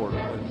from the portal.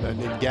 And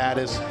in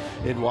Gaddis,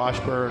 in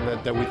Washburn,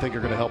 that we think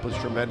are going to help us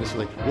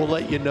tremendously. We'll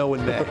let you know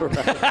in May.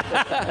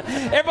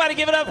 Everybody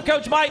give it up for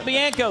Coach Mike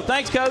Bianco.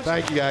 Thanks, Coach.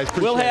 Thank you, guys.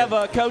 We'll have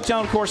Coach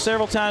on, of course,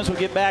 several times. We'll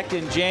get back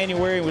in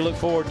January, and we look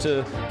forward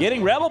to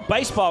getting Rebel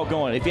baseball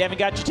going. If you haven't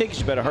got your tickets,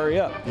 you better hurry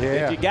up.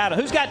 Yeah. If you got them.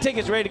 Who's got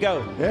tickets ready to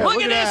go? Yeah,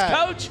 look at this,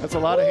 Coach. That's a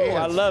lot of hands.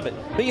 I love it.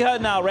 B. Hud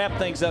and I'll wrap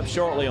things up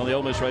shortly on the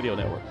Ole Miss Radio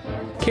Network.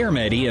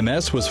 CareMed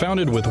EMS was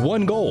founded with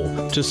one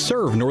goal, to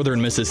serve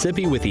northern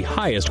Mississippi with the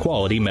highest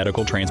quality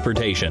medical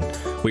transportation.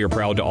 We are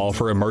proud to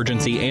offer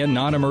emergency and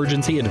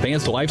non-emergency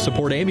advanced life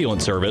support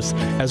ambulance service,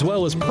 as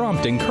well as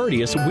prompt and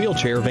courteous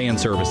wheelchair van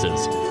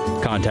services.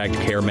 Contact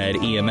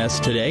CareMed EMS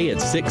today at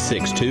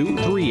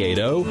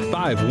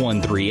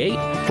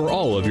 662-380-5138 for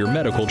all of your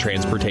medical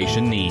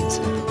transportation needs,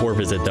 or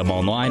visit them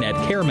online at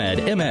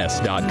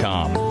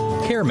caremedms.com.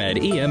 CareMed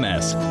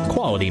EMS,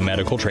 quality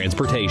medical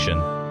transportation.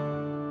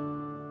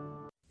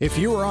 If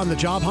you are on the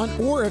job hunt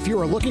or if you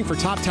are looking for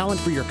top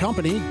talent for your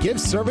company, give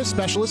Service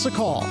Specialists a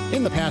call.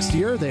 In the past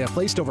year, they have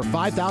placed over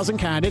 5,000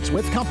 candidates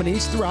with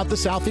companies throughout the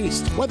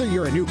Southeast. Whether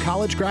you're a new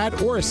college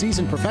grad or a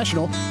seasoned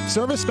professional,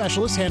 Service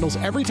Specialists handles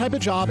every type of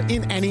job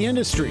in any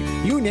industry.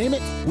 You name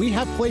it, we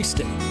have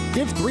placed it.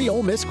 Give 3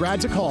 Ole Miss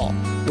grads a call.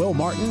 Will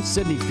Martin,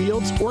 Sydney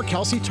Fields, or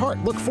Kelsey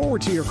Tart look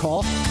forward to your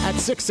call at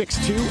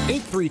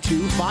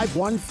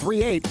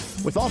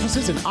 662-832-5138 with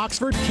offices in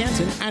Oxford,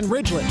 Canton, and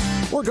Ridgeland.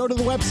 Or go to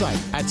the website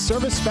at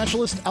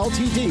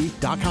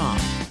servicespecialistltd.com.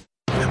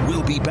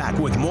 We'll be back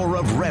with more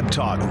of Reb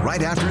Talk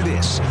right after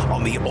this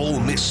on the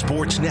Ole Miss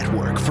Sports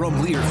Network from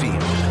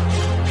Learfield.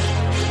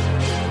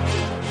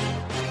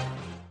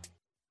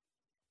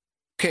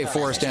 Okay,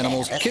 forest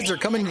animals, kids are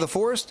coming to the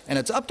forest, and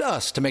it's up to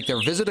us to make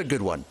their visit a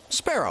good one.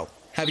 Sparrow,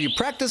 have you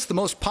practiced the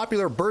most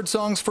popular bird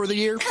songs for the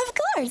year? Of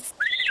course.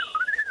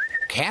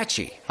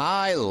 Catchy.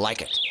 I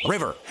like it.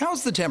 River,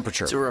 how's the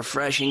temperature? It's a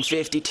refreshing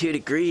 52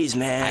 degrees,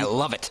 man. I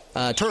love it.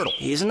 Turtle.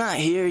 He's not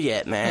here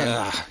yet,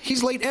 man.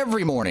 He's late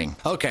every morning.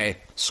 Okay.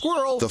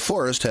 Squirrel. The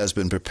forest has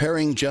been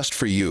preparing just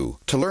for you.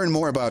 To learn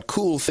more about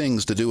cool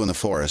things to do in the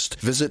forest,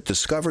 visit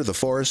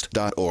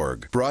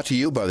discovertheforest.org. Brought to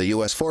you by the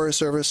U.S. Forest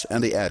Service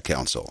and the Ad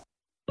Council.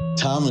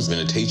 Tom has been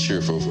a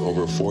teacher for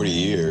over 40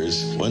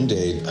 years. One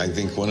day, I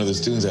think one of the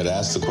students had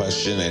asked the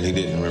question and he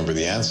didn't remember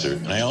the answer.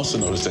 And I also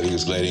noticed that he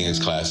was letting his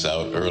class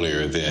out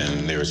earlier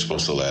than they were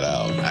supposed to let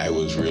out. I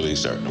was really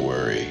starting to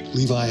worry.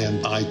 Levi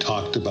and I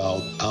talked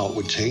about how it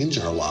would change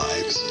our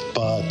lives,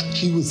 but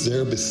he was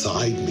there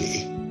beside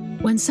me.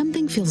 When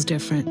something feels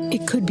different,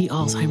 it could be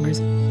Alzheimer's.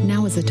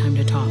 Now is the time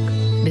to talk.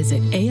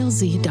 Visit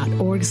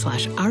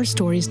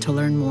alz.org/ourstories to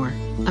learn more.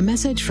 A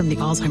message from the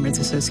Alzheimer's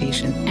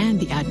Association and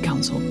the Ad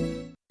Council.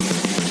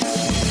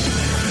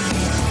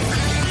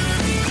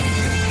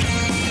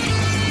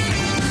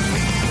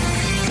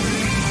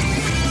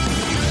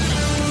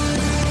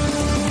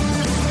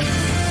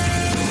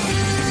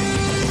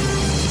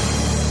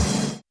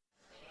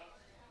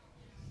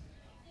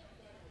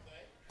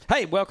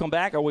 Hey, welcome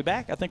back. Are we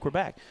back? I think we're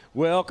back.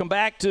 Welcome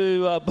back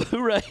to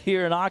Blu-ray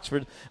here in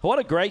Oxford. What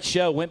a great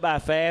show. Went by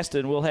fast,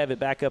 and we'll have it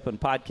back up in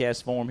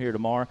podcast form here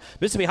tomorrow.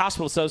 Mississippi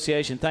Hospital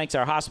Association thanks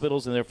our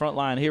hospitals and their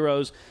frontline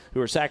heroes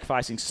who are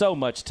sacrificing so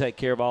much to take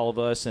care of all of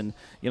us. And,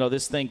 you know,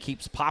 this thing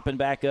keeps popping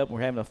back up.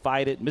 We're having to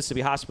fight it.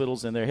 Mississippi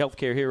hospitals and their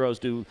healthcare heroes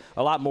do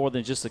a lot more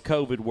than just the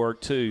COVID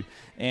work, too.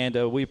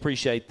 And we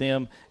appreciate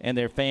them and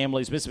their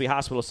families. Mississippi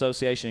Hospital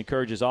Association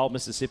encourages all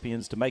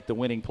Mississippians to make the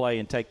winning play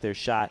and take their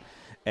shot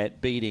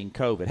at beating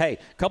COVID. Hey,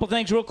 a couple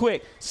things real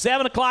quick.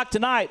 7 o'clock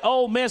tonight,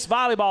 Ole Miss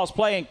volleyball is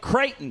playing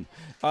Creighton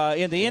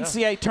in the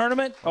NCAA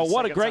tournament. Oh,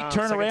 what a great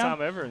turnaround. Second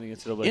time ever in the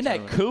NCAA Isn't that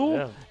tournament. cool?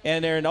 Yeah.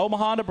 And they're in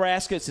Omaha,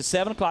 Nebraska. It's at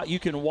 7 o'clock. You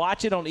can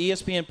watch it on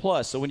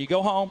ESPN+. So when you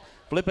go home,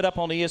 flip it up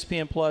on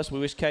ESPN+. We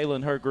wish Kayla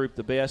and her group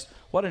the best.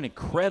 What an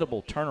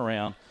incredible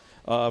turnaround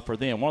for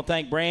them. Want to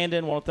thank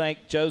Brandon. Want to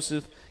thank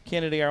Joseph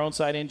Kennedy, our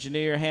on-site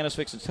engineer. Hannah's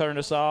fixing to turn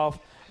us off.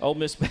 Ole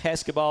Miss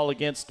basketball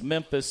against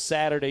Memphis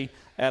Saturday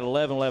at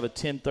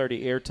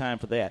 10:30 airtime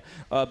for that.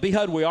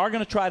 B-Hud, we are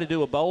going to try to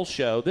do a bowl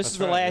show. This is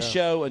the last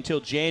show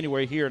until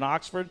January here in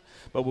Oxford,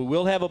 but we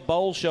will have a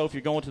bowl show if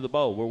you're going to the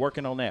bowl. We're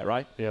working on that,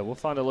 right? Yeah, we'll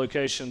find a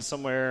location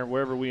somewhere,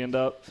 wherever we end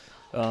up.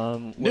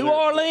 New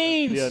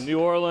Orleans! Yeah, New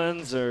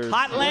Orleans or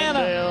Hot Atlanta.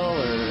 Glendale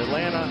or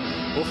Atlanta.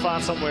 We'll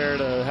find somewhere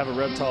to have a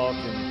Reb Talk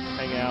and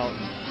hang out and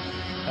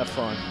have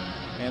fun.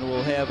 And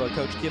we'll have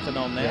Coach Kiffin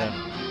on that.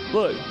 Yeah.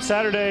 Look,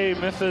 Saturday,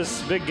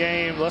 Memphis, big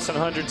game, less than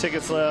 100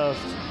 tickets left.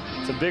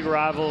 It's a big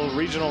rival,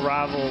 regional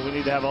rival. We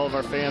need to have all of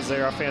our fans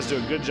there. Our fans do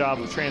a good job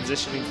of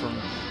transitioning from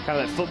kind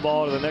of that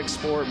football to the next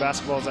sport.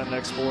 Basketball is that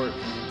next sport.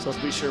 So let's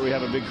be sure we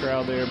have a big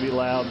crowd there, be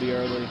loud, be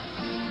early.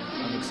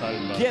 I'm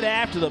excited about it. Get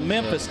after the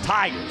Memphis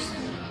Tigers.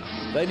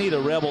 They need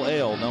a Rebel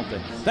L, don't they?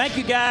 Thank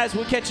you, guys.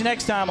 We'll catch you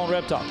next time on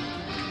Reb Talk.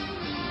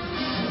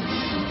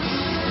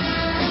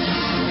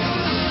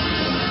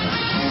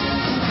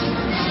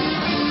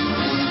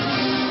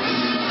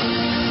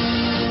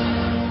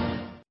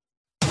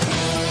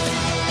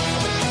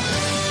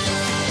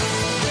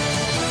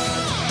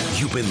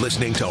 You've been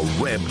listening to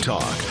Reb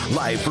Talk,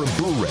 live from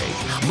Blu-ray,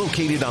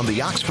 located on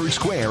the Oxford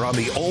Square on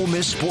the Ole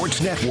Miss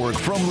Sports Network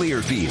from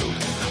Learfield.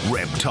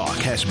 Reb Talk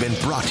has been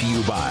brought to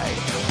you by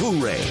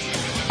Blu-ray,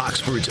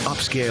 Oxford's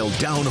upscale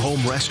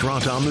down-home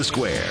restaurant on the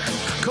square.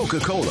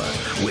 Coca-Cola,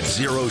 with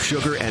zero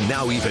sugar and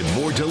now even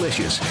more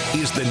delicious.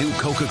 Is the new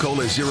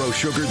Coca-Cola Zero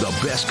Sugar the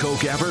best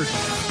Coke ever?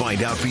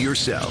 Find out for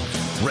yourself.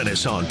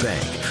 Renaissance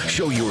Bank.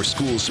 Show your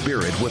school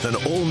spirit with an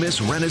Ole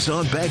Miss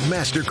Renaissance Bank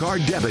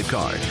MasterCard debit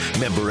card.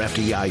 Member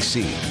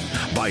FDIC.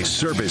 By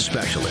Service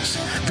Specialists.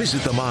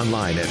 Visit them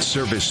online at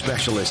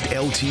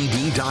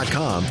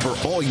ServiceSpecialistLTD.com for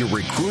all your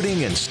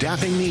recruiting and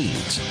staffing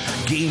needs.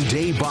 Game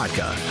Day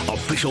Vodka,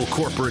 official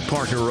corporate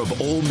partner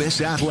of Ole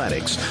Miss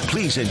Athletics.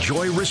 Please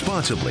enjoy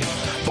responsibly.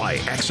 By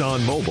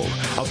ExxonMobil,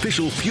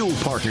 official fuel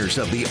partners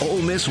of the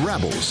Ole Miss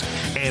Rebels.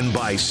 And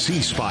by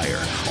C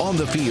Spire, on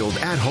the field,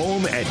 at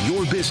home, at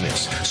your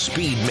business.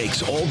 Speed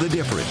makes all the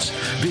difference.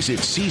 Visit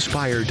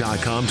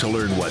cspire.com to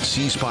learn what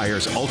C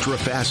Spire's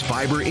ultra-fast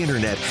fiber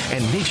internet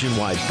and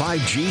nationwide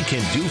 5G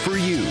can do for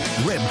you.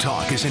 Reb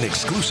Talk is an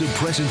exclusive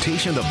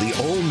presentation of the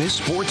Ole Miss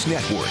Sports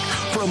Network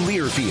from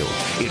Learfield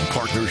in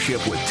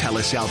partnership with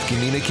TeleSouth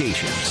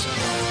Communications.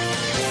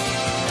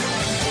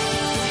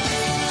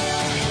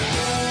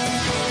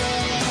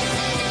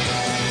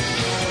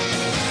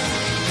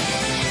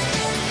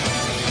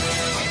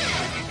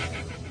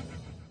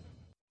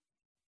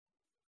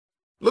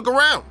 Look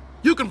around.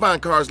 You can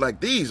find cars like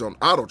these on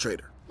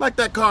AutoTrader, like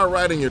that car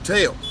riding your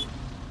tail.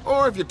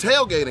 Or if you're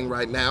tailgating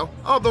right now,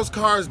 all those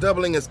cars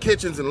doubling as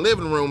kitchens and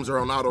living rooms are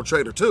on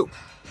AutoTrader too.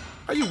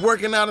 Are you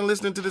working out and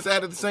listening to this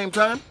ad at the same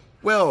time?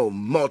 Well,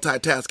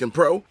 multitasking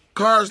pro,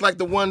 cars like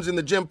the ones in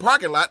the gym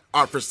parking lot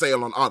are for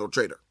sale on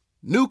AutoTrader.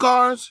 New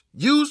cars,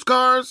 used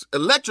cars,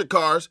 electric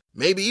cars,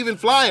 maybe even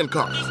flying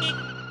cars.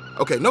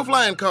 Okay, no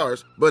flying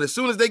cars, but as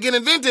soon as they get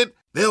invented,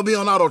 they'll be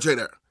on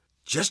AutoTrader.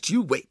 Just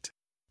you wait.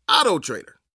 AutoTrader.